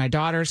concerned. My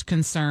daughter's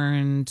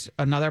concerned.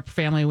 Another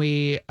family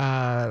we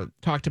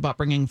talked about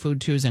bringing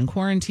food to is in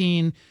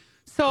quarantine.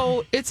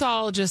 So it's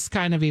all just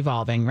kind of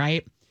evolving,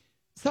 right?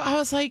 So I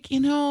was like,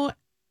 it's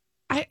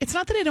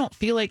not that I don't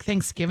feel like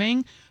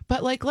Thanksgiving,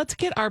 but like, let's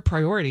get our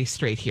priorities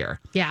straight here.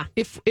 Yeah.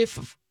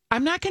 If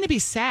I'm not going to be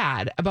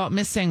sad about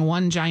missing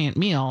one giant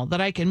meal that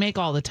I can make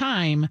all the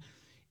time,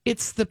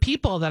 it's the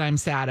people that I'm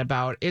sad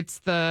about. It's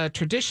the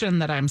tradition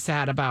that I'm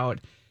sad about.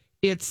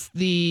 It's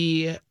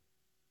the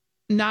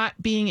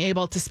not being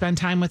able to spend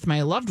time with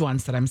my loved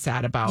ones that I'm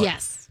sad about.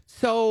 Yes.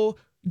 So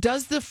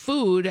does the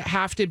food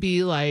have to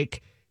be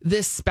like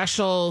this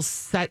special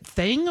set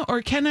thing?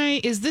 Or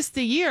is this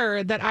the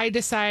year that I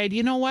decide,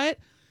 you know what?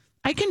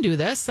 I can do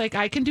this. Like,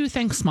 I can do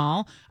things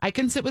small. I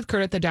can sit with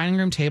Kurt at the dining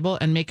room table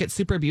and make it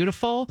super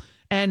beautiful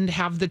and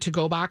have the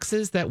to-go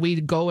boxes that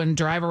we go and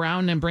drive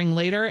around and bring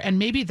later. And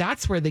maybe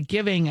that's where the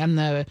giving and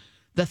the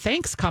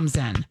thanks comes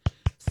in.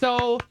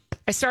 So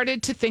I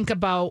started to think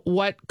about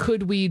what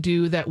could we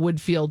do that would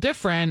feel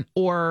different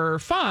or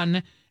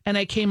fun. And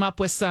I came up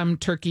with some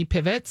turkey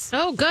pivots.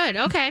 Oh, good.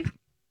 Okay.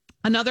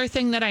 Another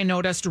thing that I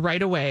noticed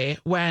right away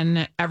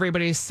when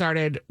everybody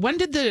started, when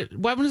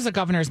was the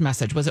governor's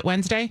message? Was it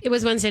Wednesday? It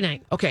was Wednesday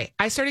night. Okay.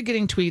 I started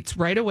getting tweets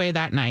right away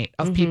that night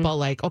of people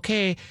like,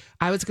 okay,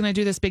 I was going to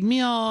do this big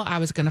meal. I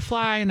was going to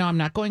fly. No, I'm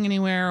not going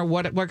anywhere.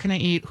 Where can I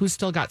eat? Who's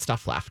still got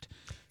stuff left?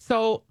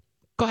 So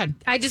go ahead.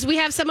 We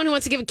have someone who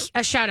wants to give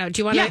a shout out.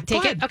 Do you want to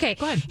take it? Okay.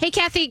 Go ahead. Hey,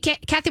 Kathy.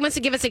 Kathy wants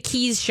to give us a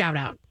Keys shout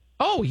out.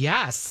 Oh,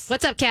 yes.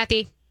 What's up,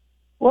 Kathy?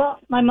 Well,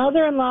 my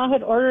mother-in-law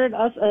had ordered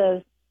us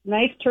a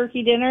nice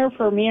turkey dinner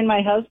for me and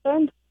my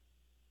husband.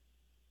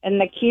 And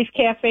the Keys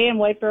Cafe in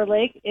White Bear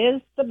Lake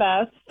is the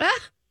best.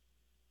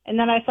 And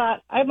then I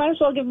thought, I might as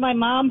well give my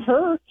mom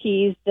her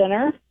Keys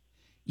dinner.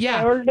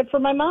 Yeah. I ordered it for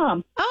my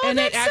mom. Oh, and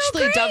that's it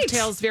actually so great.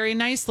 dovetails very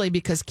nicely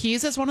because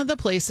Keys is one of the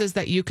places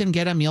that you can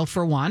get a meal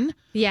for one.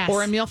 Yes.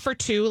 Or a meal for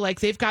two. Like,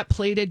 they've got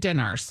plated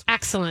dinners.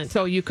 Excellent.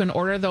 So you can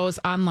order those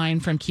online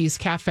from Keys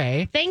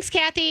Cafe. Thanks,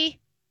 Kathy.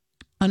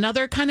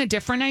 Another kind of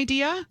different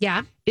idea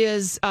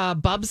is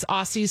Bub's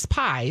Aussie's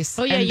Pies.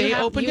 Oh, yeah. And they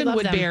opened in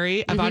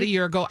Woodbury about a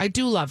year ago. I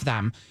do love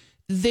them.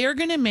 They're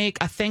going to make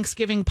a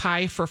Thanksgiving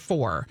pie for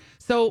 4.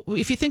 So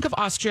if you think of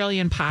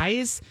Australian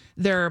pies,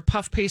 they're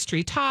puff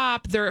pastry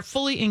top. They're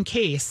fully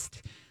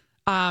encased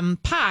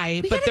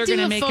pie, but they're going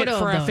to make it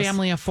for a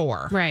family of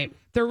 4. Right.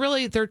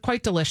 They're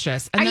quite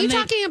delicious. And Are you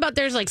talking about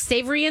there's like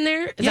savory in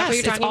there? Is that what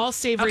you're talking? It's all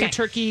savory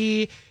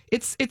turkey.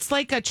 It's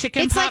like a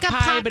chicken pot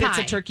pie, but it's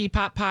a turkey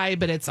pot pie,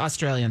 but it's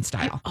Australian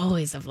style. I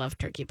always have loved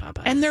turkey pot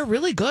pies. And they're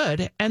really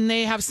good. And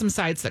they have some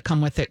sides that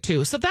come with it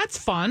too. So that's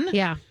fun.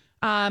 Yeah.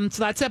 So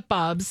that's at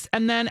Bub's.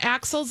 And then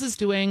Axel's is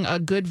doing a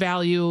good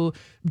value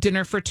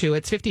dinner for 2.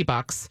 It's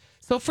 $50.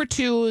 So for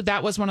 2,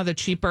 that was one of the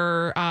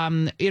cheaper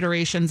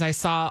iterations I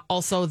saw.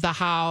 Also, the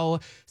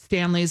How,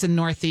 Stanley's in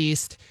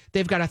Northeast.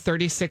 They've got a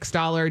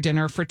 $36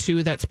 dinner for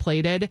 2 that's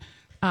plated.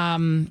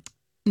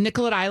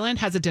 Nicollet Island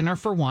has a dinner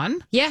for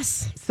 1.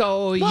 Yes.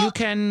 So you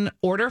can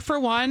order for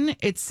 1.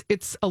 It's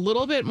a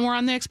little bit more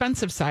on the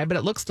expensive side, but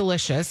it looks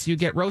delicious. You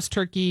get roast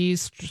turkey,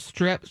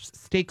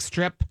 steak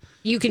strip.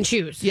 You can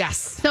choose. Yes.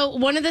 So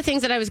one of the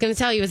things that I was going to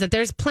tell you is that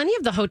there's plenty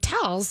of the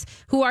hotels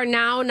who are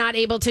now not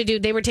able to do,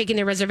 they were taking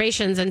their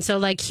reservations. And so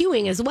like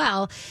queuing as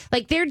well,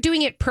 like they're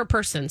doing it per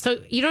person. So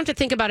you don't have to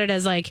think about it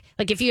as like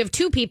if you have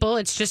 2 people,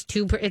 it's just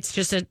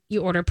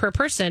you order per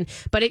person,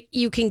 but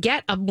you can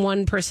get a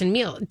 1-person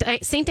meal.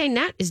 St.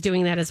 Dinette is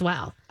doing that as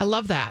well. I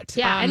love that.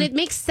 Yeah. And it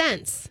makes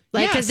sense.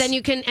 Because then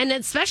you can, and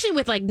especially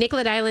with like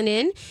Nicollet Island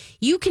Inn,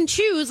 you can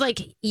choose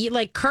like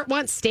Kurt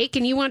wants steak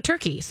and you want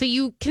turkey. So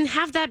you can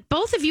have that.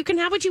 Both of you can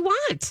have what you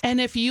want.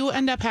 And if you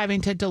end up having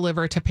to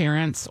deliver to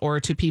parents or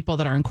to people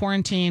that are in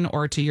quarantine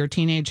or to your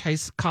teenage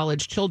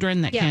college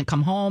children that can't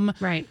come home,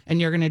 right? And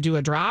you're going to do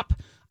a drop,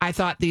 I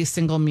thought these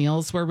single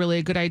meals were really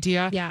a good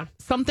idea. Yeah.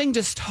 Something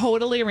just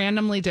totally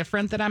randomly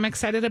different that I'm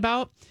excited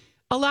about.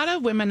 A lot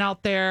of women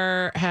out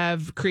there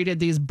have created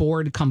these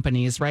board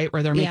companies, right?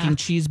 Where they're making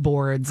cheese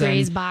boards.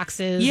 Gray's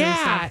boxes. Yeah. And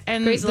stuff.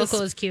 And Gray's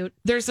Local is cute.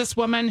 There's this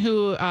woman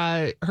who,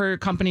 her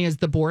company is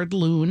the Board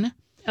Loon.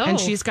 Oh. And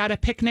she's got a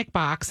picnic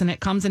box and it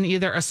comes in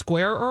either a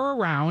square or a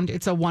round.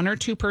 It's a 1 or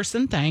 2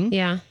 person thing.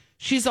 Yeah.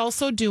 She's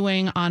also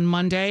doing on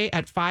Monday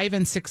at 5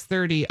 and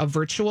 6:30 a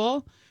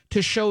virtual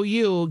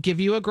to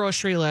give you a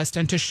grocery list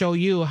and to show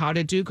you how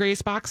to do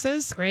Grace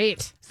boxes.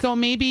 Great. So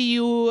maybe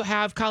you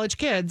have college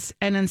kids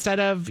and instead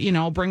of,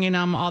 bringing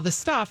them all the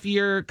stuff,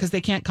 because they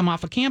can't come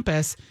off of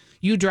campus,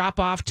 you drop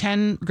off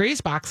 10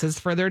 Grace boxes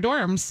for their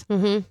dorms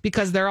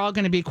because they're all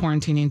going to be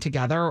quarantining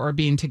together or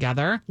being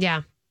together.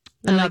 Yeah.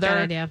 Another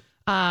idea.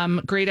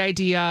 Great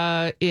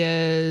idea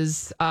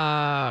is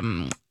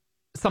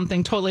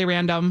something totally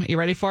random. You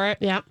ready for it?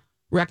 Yeah.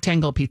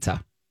 Rectangle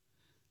pizza.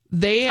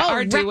 They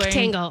are doing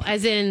rectangle,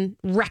 as in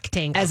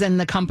rectangle. as in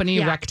the company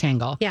Yeah.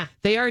 Rectangle. Yeah.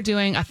 They are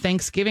doing a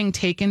Thanksgiving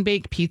take and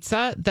bake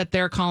pizza that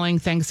they're calling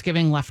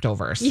Thanksgiving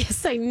leftovers.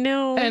 Yes, I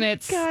know. And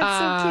it's God,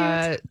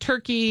 so cute.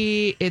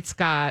 turkey. It's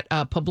got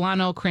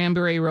poblano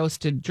cranberry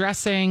roasted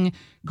dressing,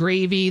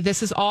 gravy.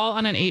 This is all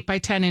on an 8 by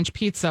 10 inch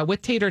pizza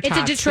with tater It's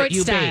tots. a Detroit that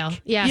you style.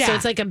 bake. Yeah, so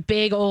it's like a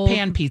big old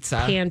pan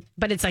pizza.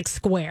 but it's like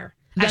square.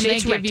 Then Actually, they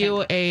it's give you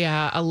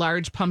rectangle. a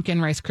large pumpkin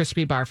Rice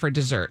Krispie bar for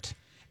dessert.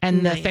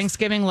 And Nice. the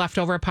Thanksgiving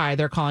leftover pie,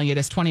 they're calling it,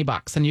 is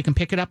 $20, and you can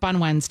pick it up on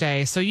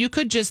Wednesday. So you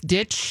could just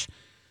ditch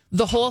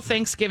the whole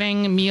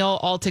Thanksgiving meal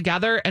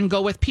altogether and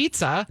go with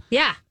pizza.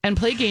 Yeah. And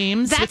play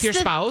games That's with your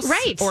spouse,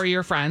 right. or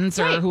your friends,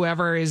 or Right.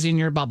 whoever is in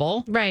your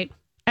bubble. Right.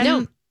 And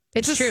No,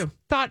 it's just true.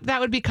 Thought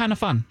that would be kind of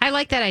fun. I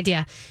like that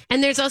idea.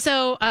 And there's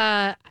also,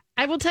 I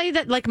will tell you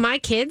that like my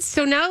kids,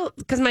 so now,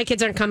 because my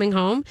kids aren't coming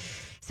home,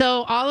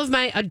 so all of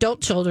my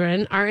adult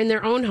children are in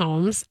their own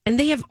homes and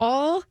they have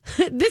all,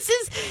 this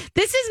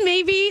is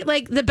maybe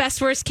like the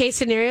best worst case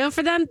scenario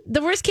for them.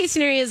 The worst case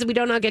scenario is we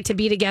don't all get to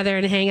be together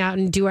and hang out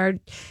and do our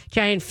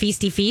giant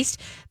feasty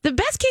feast. The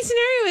best case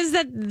scenario is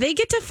that they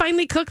get to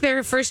finally cook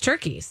their first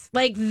turkeys.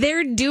 Like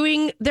they're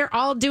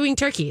all doing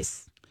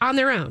turkeys on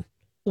their own.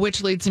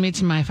 Which leads me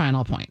to my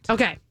final point.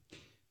 Okay.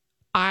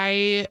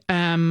 I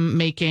am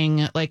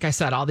making, like I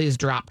said, all these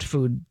dropped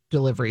food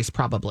deliveries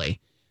probably.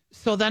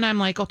 So then I'm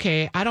like,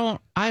 okay, I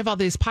have all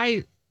these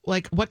pie,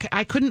 like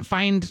I couldn't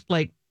find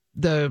like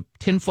the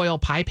tinfoil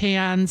pie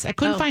pans. I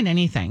couldn't find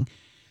anything.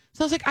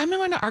 So I was like, I'm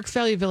going to Arks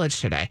Valley Village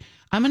today.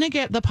 I'm going to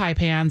get the pie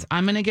pans.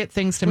 I'm going to get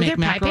things to Were make there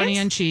pie macaroni pans?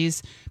 and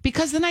cheese,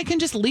 because then I can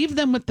just leave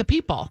them with the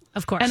people.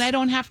 Of course. And I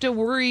don't have to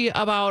worry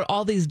about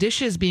all these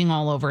dishes being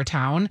all over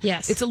town.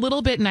 Yes. It's a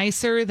little bit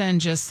nicer than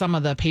just some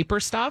of the paper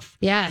stuff.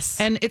 Yes.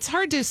 And it's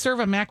hard to serve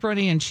a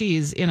macaroni and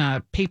cheese in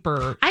a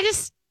paper.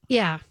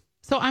 Yeah.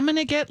 So I'm going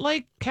to get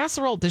like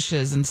casserole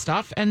dishes and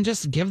stuff and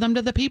just give them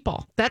to the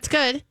people. That's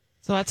good.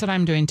 So that's what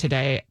I'm doing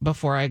today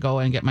before I go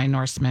and get my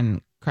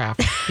Norseman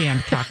craft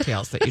canned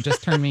cocktails that you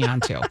just turned me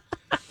on to.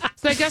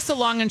 So I guess the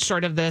long and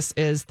short of this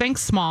is think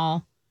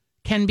small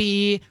can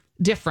be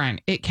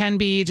different. It can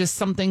be just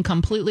something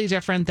completely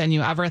different than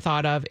you ever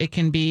thought of. It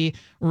can be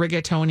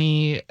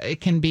rigatoni. It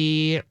can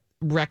be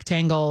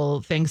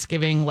rectangle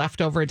Thanksgiving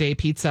leftover day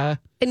pizza.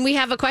 And we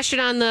have a question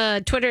on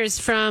the Twitters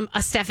from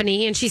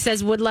Stephanie, and she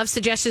says, would love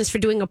suggestions for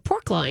doing a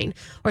pork loin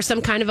or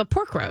some kind of a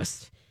pork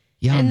roast.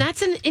 Yum. And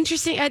that's an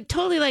interesting,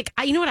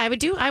 you know what I would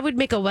do? I would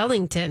make a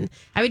Wellington.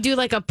 I would do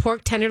like a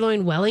pork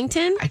tenderloin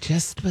Wellington. I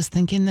just was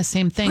thinking the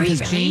same thing, because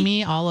Really?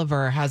 Jamie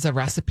Oliver has a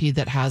recipe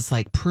that has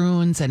like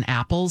prunes and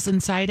apples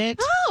inside it.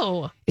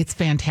 Oh, It's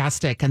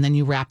fantastic. And then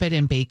you wrap it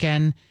in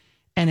bacon,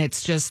 and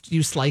it's just,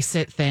 you slice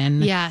it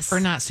thin. Yes. Or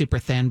not super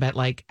thin, but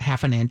like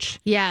half an inch.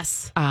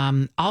 yes.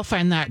 I'll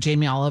find that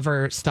Jamie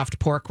Oliver stuffed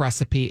pork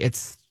recipe.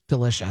 It's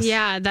delicious.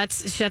 Yeah,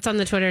 that's on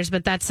the Twitters,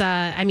 but that's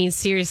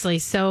seriously.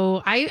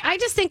 So I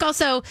just think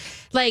also,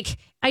 like,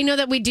 I know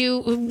that we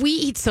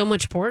eat so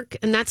much pork,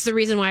 and that's the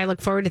reason why I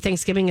look forward to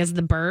Thanksgiving as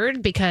the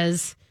bird,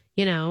 because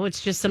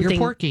it's just something. You're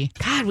porky.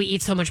 God, we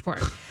eat so much pork.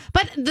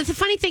 But the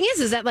funny thing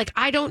is that like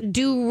I don't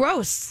do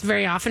roasts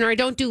very often, or I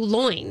don't do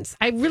loins.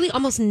 I really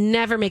almost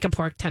never make a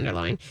pork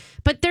tenderloin,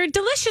 but they're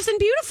delicious and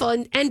beautiful,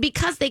 and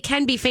because they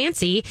can be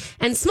fancy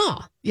and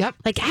small. Yep.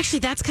 Like actually,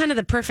 that's kind of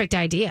the perfect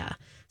idea.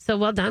 So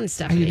well done, Are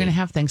Stephanie. you going to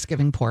have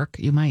Thanksgiving pork?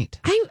 You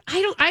might. I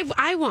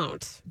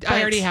won't.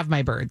 I already have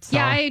my bird. So.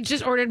 Yeah, I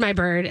just ordered my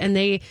bird, and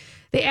they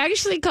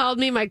actually called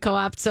me, my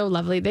co-op, so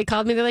lovely. They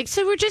called me. They're like,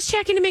 so we're just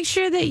checking to make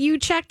sure that you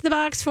checked the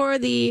box for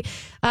the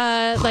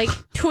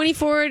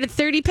 24 to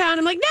 30 pound.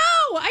 I'm like,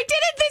 no, I did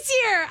it this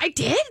year. I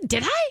did?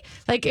 Did I?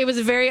 Like, it was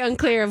very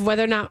unclear of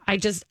whether or not I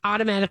just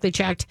automatically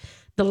checked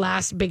the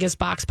last biggest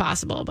box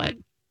possible, but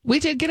We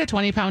did get a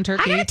 20-pound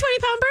turkey. I got a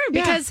 20-pound bird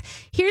Yeah. because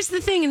here's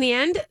the thing. In the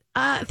end,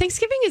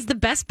 Thanksgiving is the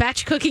best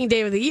batch cooking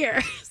day of the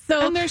year.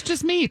 So And there's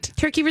just meat.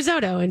 turkey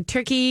risotto and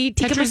turkey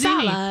tikka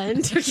Tetrazzini. masala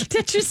and turkey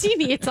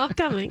tetrazzini. It's all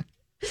coming.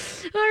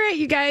 All right,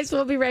 you guys,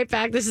 we'll be right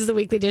back. This is the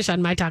Weekly Dish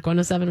on My Talk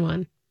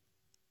 107.1.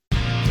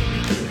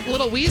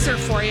 Little Weezer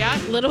for you.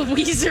 Little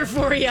Weezer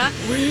for you.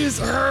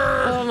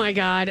 Weezer. Oh, my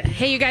God.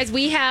 Hey, you guys,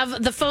 we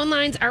have the phone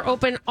lines are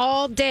open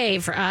all day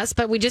for us,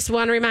 but we just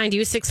want to remind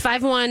you,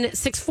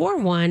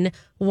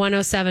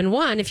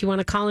 651-641-1071, if you want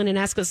to call in and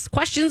ask us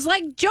questions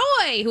like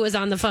Joy, who is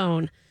on the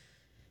phone.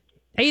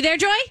 Are you there,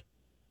 Joy?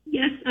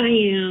 Yes, I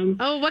am.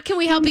 Oh, what can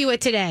we help you with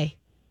today?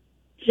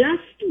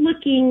 Just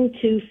looking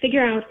to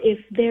figure out if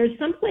there's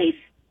someplace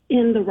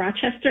in the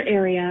Rochester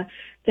area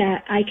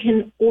that I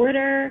can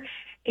order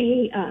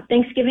a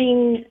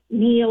Thanksgiving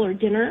meal or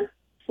dinner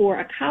for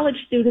a college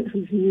student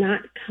who's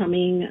not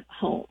coming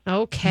home.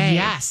 Okay.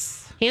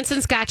 Yes.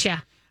 Hanson's got you.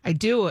 I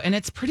do. And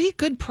it's pretty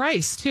good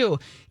price, too.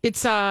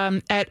 It's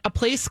at a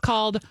place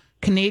called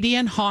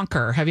Canadian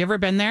Honker. Have you ever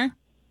been there?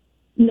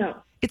 No.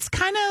 It's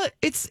kind of,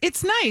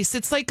 it's nice.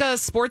 It's like a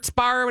sports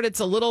bar, but it's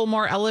a little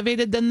more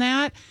elevated than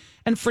that.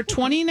 And for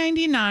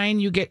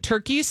 $20.99, you get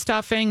turkey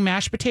stuffing,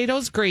 mashed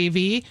potatoes,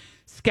 gravy,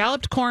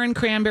 scalloped corn,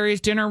 cranberries,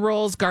 dinner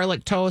rolls,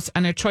 garlic toast,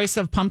 and a choice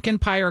of pumpkin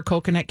pie or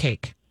coconut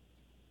cake.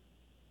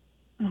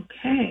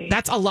 Okay.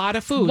 That's a lot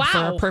of food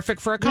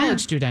perfect for a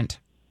college student.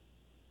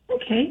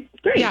 Okay,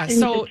 great. Yeah, And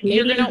so the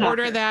you're Canadian going to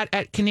order Honker. that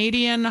at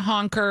Canadian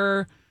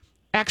Honker.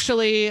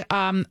 Actually,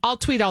 I'll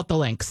tweet out the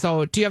link.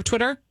 So do you have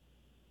Twitter?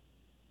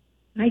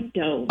 I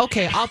don't.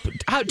 Okay, how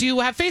do you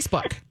have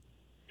Facebook?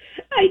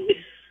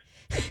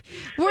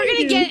 We're going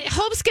to get,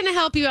 Hope's going to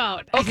help you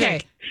out. I Okay.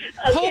 think.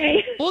 Hope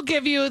will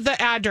give you the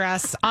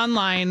address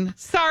online.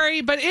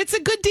 Sorry, but it's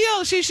a good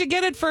deal. She should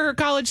get it for her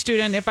college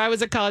student. If I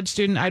was a college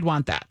student, I'd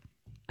want that.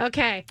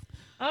 Okay.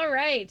 All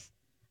right.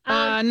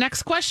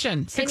 Next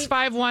question,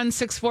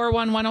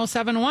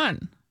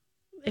 651-641-1071.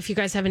 If you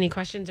guys have any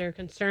questions or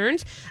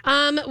concerns,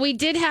 we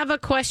did have a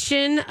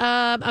question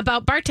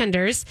about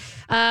bartenders.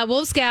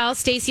 Wolf's gal,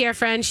 Stacy, our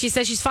friend, she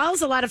says she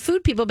follows a lot of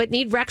food people, but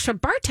need recs for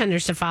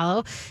bartenders to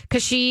follow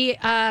because she,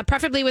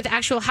 preferably with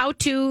actual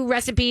how-to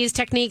recipes,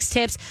 techniques,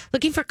 tips,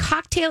 looking for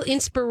cocktail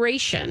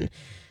inspiration.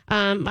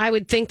 I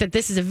would think that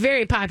this is a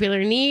very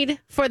popular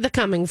need for the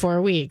coming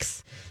 4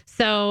 weeks.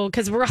 So,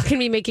 because we're all going to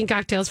be making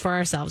cocktails for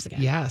ourselves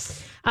again.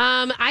 Yes.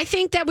 I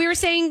think that we were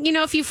saying,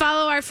 if you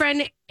follow our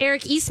friend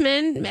Eric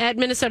Eastman at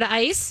Minnesota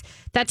Ice,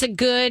 that's a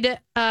good thing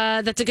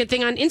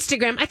on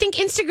Instagram. I think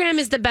Instagram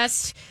is the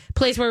best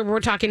place where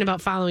we're talking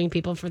about following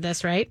people for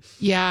this, right?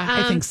 Yeah,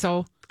 I think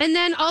so. And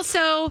then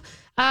also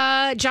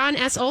John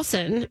S.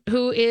 Olson,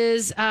 who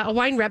is a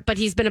wine rep, but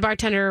he's been a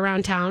bartender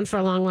around town for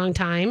a long, long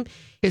time.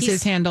 Is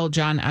his handle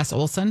John S.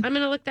 Olson? I'm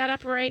going to look that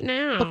up right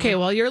now. Okay,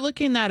 while you're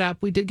looking that up,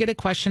 we did get a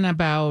question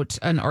about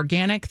an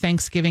organic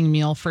Thanksgiving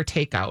meal for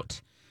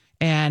takeout.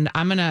 And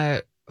I'm going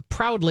to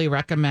proudly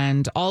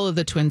recommend all of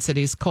the Twin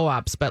Cities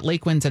co-ops, but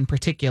Lake Winds in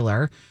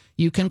particular.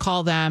 You can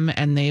call them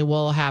and they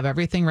will have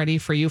everything ready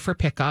for you for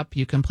pickup.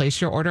 You can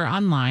place your order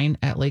online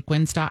at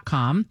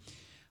lakewinds.com.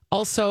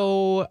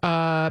 Also,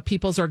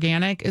 People's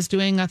Organic is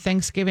doing a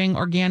Thanksgiving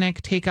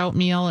organic takeout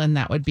meal, and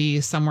that would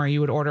be somewhere you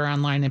would order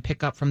online and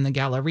pick up from the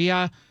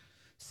Galleria.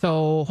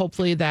 So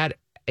hopefully that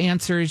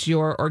answers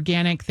your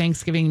organic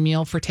Thanksgiving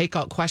meal for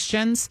takeout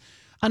questions.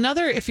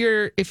 Another, if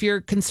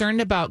you're concerned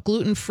about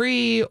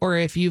gluten-free, or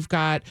if you've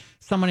got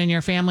someone in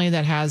your family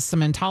that has some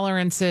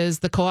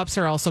intolerances, the co-ops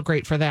are also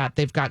great for that.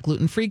 They've got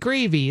gluten-free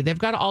gravy. They've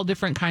got all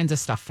different kinds of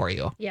stuff for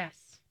you. Yes.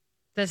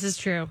 This is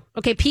true.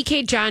 Okay,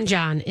 PK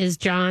John is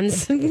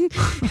John's.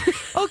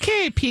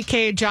 Okay,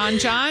 PK John.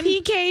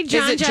 PK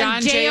John. Is it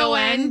John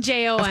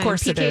Jon? Of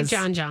course it is.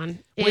 PK John.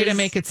 Way to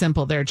make it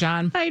simple there,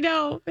 John. I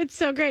know. It's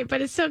so great,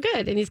 but it's so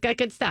good. And he's got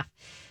good stuff.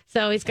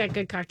 So he's got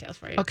good cocktails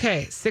for you.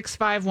 Okay,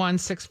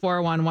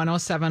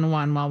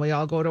 651-641-1071 while we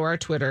all go to our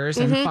Twitters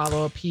and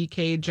follow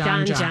PK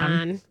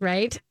John.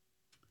 Right?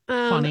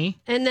 Funny.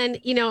 And then,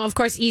 of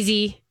course,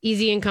 Easy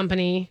and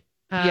Company.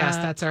 Yes,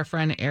 that's our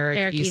friend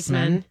Eric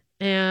Eastman.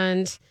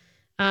 And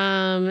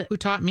who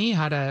taught me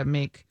how to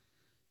make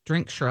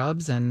drink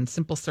shrubs and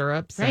simple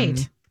syrups.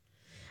 Right.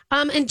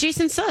 And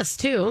Jason Suss,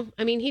 too.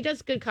 I mean, he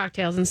does good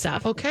cocktails and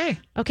stuff. Okay,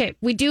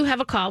 we do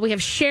have a call. We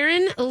have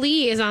Sharon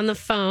Lee is on the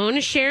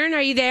phone. Sharon,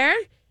 are you there?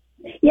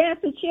 Yes,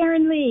 it's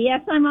Sharon Lee.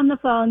 Yes, I'm on the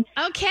phone.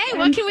 Okay,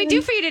 what can we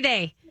do for you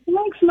today?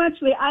 Thanks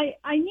much, Lee. I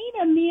need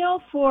a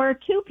meal for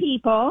 2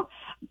 people,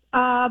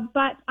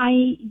 but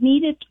I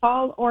need it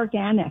all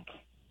organic.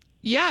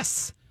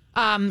 Yes.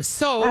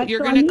 So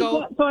you're going to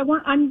go.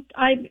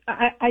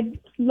 I'd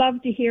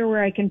love to hear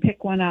where I can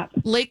pick one up.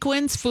 Lake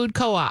Winds Food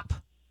Co-op.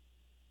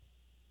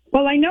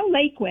 Well, I know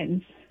Lake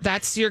Winds.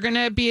 You're going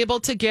to be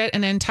able to get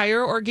an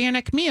entire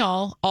organic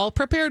meal all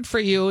prepared for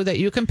you that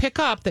you can pick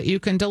up, that you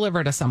can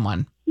deliver to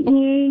someone.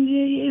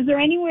 Is there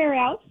anywhere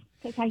else?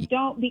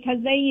 Because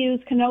they use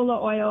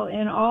canola oil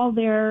in all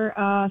their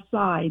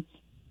sides.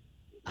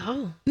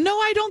 Oh. No,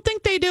 I don't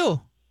think they do.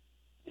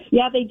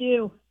 Yeah, they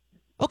do.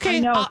 Okay. I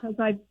know,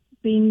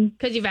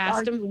 because you've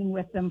asked arguing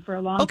with them for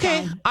a long time.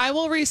 Okay, I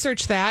will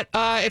research that.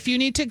 If you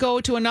need to go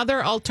to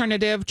another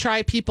alternative,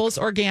 try People's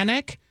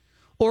Organic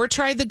or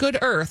try The Good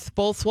Earth.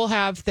 Both will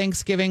have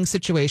Thanksgiving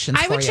situations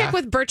I for would ya. check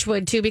with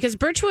Birchwood, too, because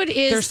Birchwood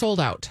is... They're sold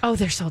out. Oh,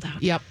 they're sold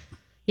out. Yep.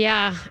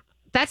 Yeah.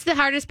 That's the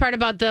hardest part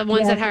about the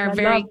ones that are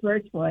very... I love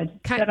Birchwood,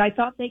 but I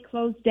thought they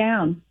closed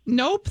down.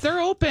 Nope, they're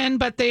open,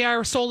 but they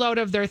are sold out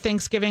of their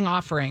Thanksgiving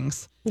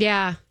offerings.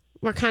 Yeah.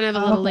 We're kind of a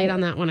little late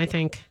on that one, I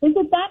think. Is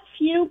it that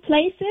few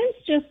places,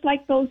 just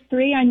like those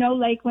 3? I know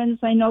Lake Winds,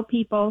 I know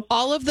Peoples.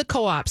 All of the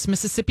co-ops,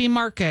 Mississippi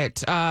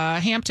Market,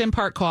 Hampton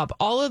Park Co-op,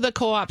 all of the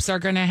co-ops are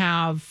going to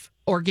have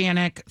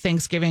organic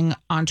Thanksgiving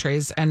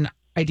entrees and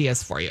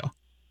ideas for you.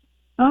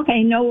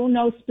 Okay,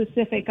 no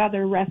specific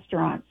other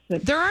restaurants.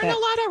 There aren't a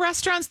lot of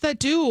restaurants that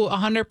do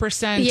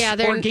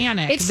 100%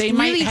 organic. They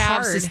might really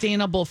have hard.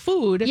 Sustainable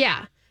food.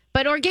 Yeah.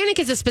 But organic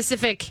is a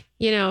specific,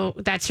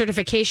 that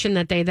certification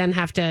that they then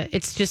have to,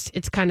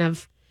 it's kind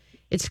of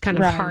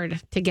Right. hard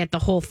to get the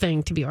whole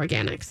thing to be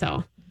organic.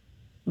 So.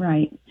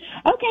 Right.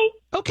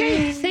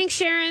 Okay. Thanks,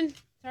 Sharon.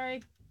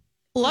 Sorry.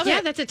 Love it.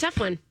 Yeah, that's a tough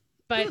one.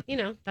 But,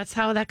 that's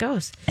how that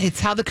goes.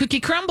 It's how the cookie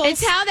crumbles.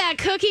 It's how that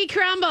cookie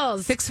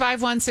crumbles.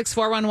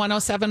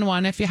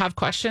 651-641-1071. If you have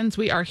questions,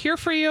 we are here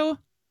for you.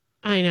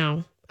 I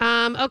know.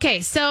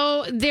 Okay,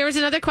 so there was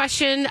another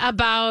question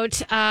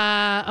about,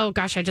 oh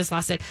gosh, I just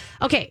lost it.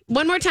 Okay,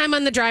 one more time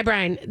on the dry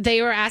brine.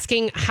 They were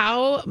asking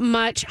how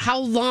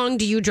long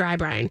do you dry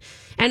brine?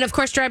 And of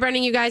course, dry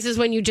brining, you guys, is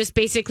when you just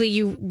basically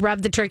you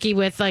rub the turkey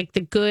with like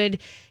the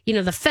good,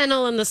 the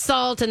fennel and the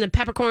salt and the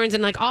peppercorns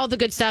and like all the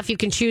good stuff. You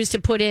can choose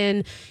to put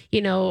in,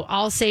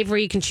 all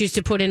savory. You can choose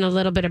to put in a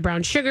little bit of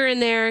brown sugar in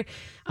there.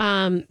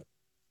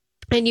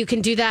 And you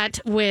can do that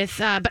with,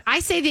 but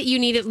I say that you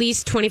need at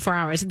least 24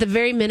 hours. At the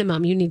very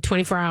minimum, you need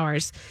 24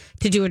 hours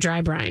to do a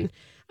dry brine.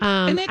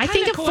 And it I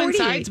think kind of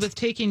coincides 48. with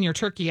taking your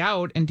turkey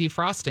out and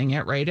defrosting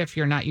it, right? If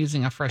you're not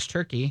using a fresh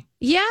turkey.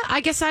 Yeah,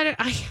 I guess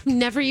I've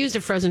never used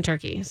a frozen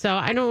turkey. So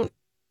oh,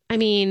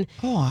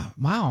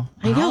 wow.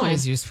 I know.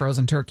 always use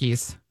frozen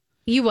turkeys.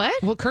 You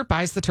what? Well, Kurt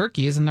buys the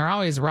turkeys and they're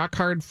always rock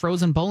hard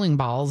frozen bowling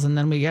balls. And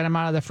then we get them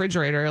out of the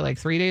refrigerator like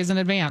 3 days in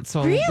advance.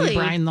 So we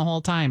brine the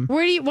whole time.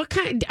 What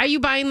kind, are you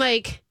buying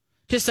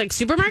just like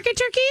supermarket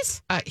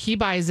turkeys? He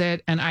buys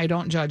it and I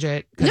don't judge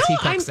it because he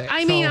cooks it.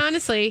 I mean,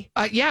 honestly.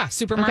 Yeah,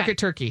 supermarket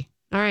turkey.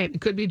 All right.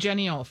 It could be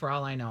Jenny O for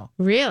all I know.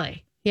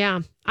 Really? Yeah.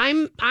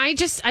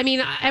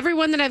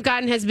 Everyone that I've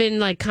gotten has been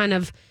like kind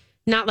of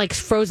not like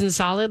frozen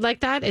solid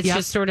like that. It's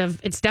just sort of,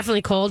 it's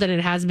definitely cold and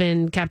it has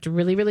been kept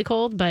really, really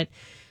cold, but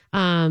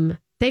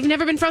they've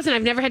never been frozen.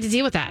 I've never had to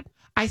deal with that.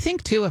 I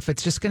think too, if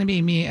it's just going to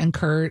be me and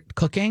Kurt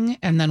cooking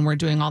and then we're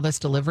doing all this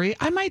delivery,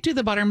 I might do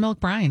the buttermilk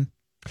brine.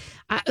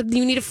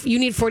 You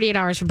need 48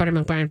 hours for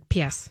buttermilk brine.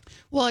 P.S.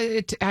 Well,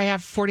 I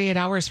have 48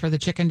 hours for the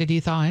chicken to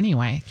de-thaw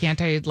anyway.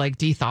 Can't I like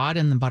de-thaw it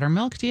in the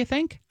buttermilk, do you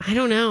think? I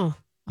don't know.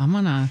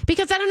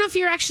 Because I don't know if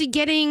you're actually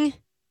getting...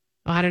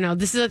 Oh, I don't know.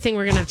 This is a thing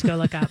we're going to have to go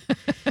look up.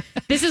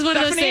 This is one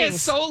of those Stephanie things.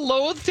 is so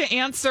loath to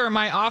answer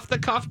my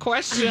off-the-cuff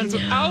questions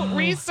without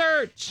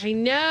research. I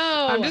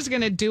know. I'm just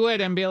going to do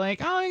it and be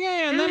like, oh,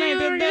 yeah, and then I did we're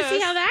this. We're going to see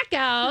how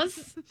that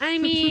goes. I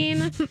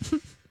mean...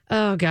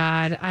 Oh,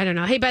 God. I don't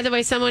know. Hey, by the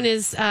way, someone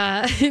is...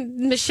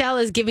 Michelle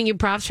is giving you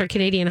props for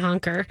Canadian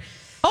Honker.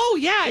 Oh,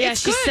 yeah. Yeah,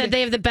 she said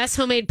they have the best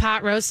homemade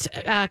pot roast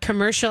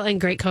commercial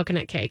and great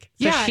coconut cake.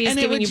 So yeah, she's and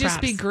it giving would you just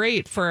props. be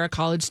great for a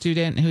college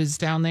student who's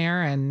down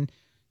there and...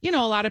 a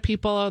lot of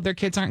people, their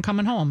kids aren't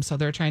coming home, so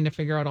they're trying to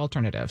figure out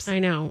alternatives. I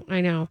know.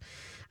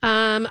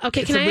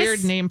 Okay, it's a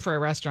weird name for a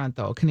restaurant,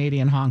 though,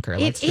 Canadian Honker.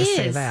 Let's just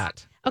say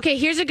that. Okay,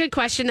 here's a good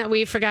question that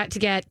we forgot to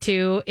get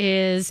to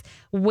is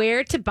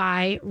where to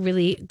buy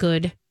really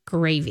good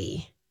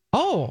gravy.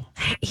 Oh.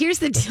 Here's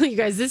the deal, you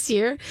guys. This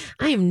year,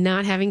 I am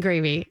not having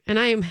gravy, and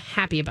I am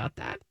happy about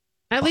that.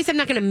 At least I'm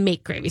not going to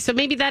make gravy. So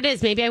maybe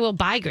I will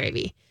buy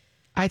gravy.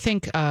 I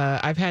think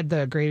I've had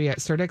the gravy at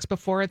Surdyk's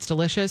before. It's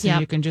delicious, and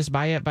you can just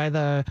buy it by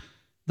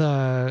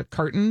the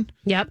carton.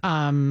 Yep.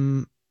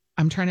 I'm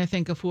trying to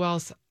think of who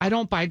else. I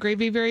don't buy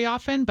gravy very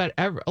often, but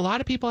a lot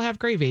of people have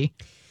gravy.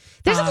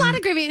 There's a lot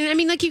of gravy. I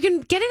mean, like you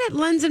can get it at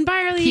Lunds and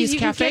Byerly's. Keys you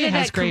Cafe can get it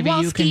has at gravy.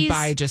 Kowalski's. You can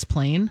buy just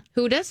plain.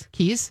 Who does?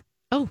 Keys.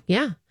 Oh,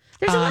 yeah.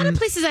 There's a lot of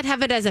places that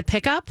have it as a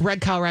pickup.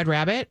 Red Cow, Red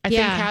Rabbit, I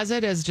think has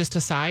it as just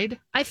a side.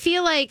 I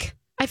feel like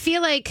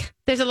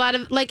there's a lot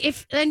of like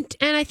and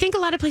I think a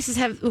lot of places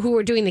who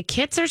are doing the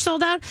kits are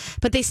sold out,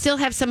 but they still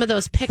have some of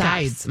those pickups.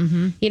 Sides.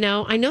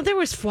 Mm-hmm. I know there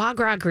was foie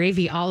gras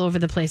gravy all over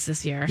the place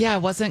this year. Yeah,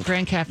 it wasn't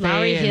Grand Cafe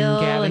Lowry and Hill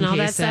Gavin and all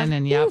that Kaysen stuff.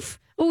 And yep.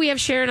 Oh, we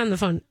have Sharon on the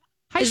phone.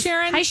 Hi,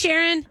 Sharon. Hi,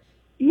 Sharon.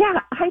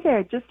 Yeah, hi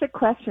there. Just a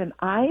question.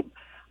 I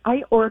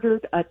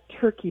ordered a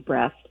turkey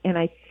breast, and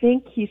I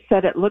think he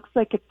said it looks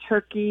like a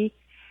turkey.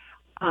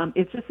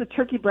 It's just a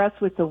turkey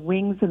breast with the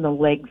wings and the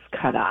legs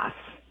cut off.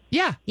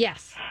 Yeah.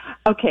 Yes.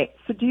 Okay,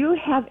 so do you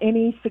have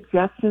any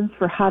suggestions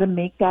for how to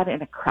make that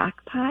in a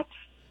crock pot?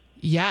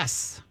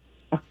 Yes.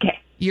 Okay.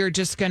 You're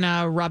just going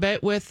to rub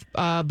it with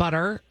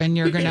butter, and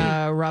you're going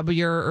to rub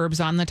your herbs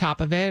on the top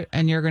of it,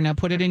 and you're going to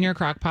put it in your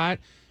crock pot,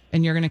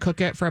 and you're going to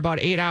cook it for about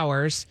 8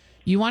 hours.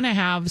 You want to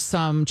have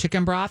some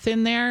chicken broth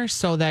in there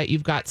so that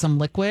you've got some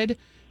liquid.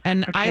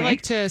 And I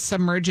like to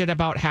submerge it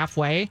about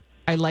halfway.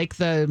 I like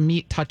the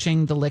meat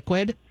touching the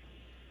liquid.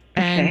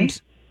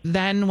 And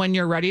then when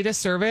you're ready to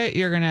serve it,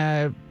 you're going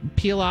to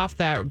peel off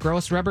that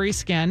gross rubbery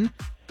skin.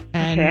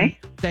 And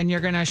then you're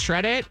going to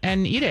shred it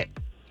and eat it.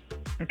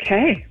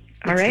 Okay.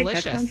 All right.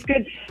 Delicious. That sounds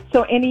good.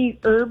 So any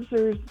herbs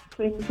or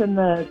things in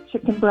the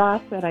chicken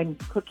broth that I'm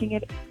cooking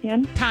it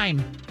in?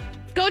 Thyme.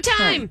 Go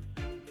time.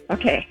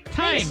 Okay.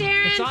 Thyme. Hey,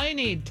 Sharon. That's all you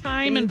need.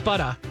 Thyme and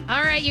butter.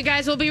 All right, you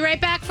guys, we'll be right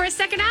back for a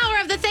second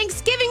hour of the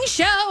Thanksgiving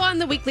show on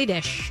the Weekly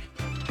Dish.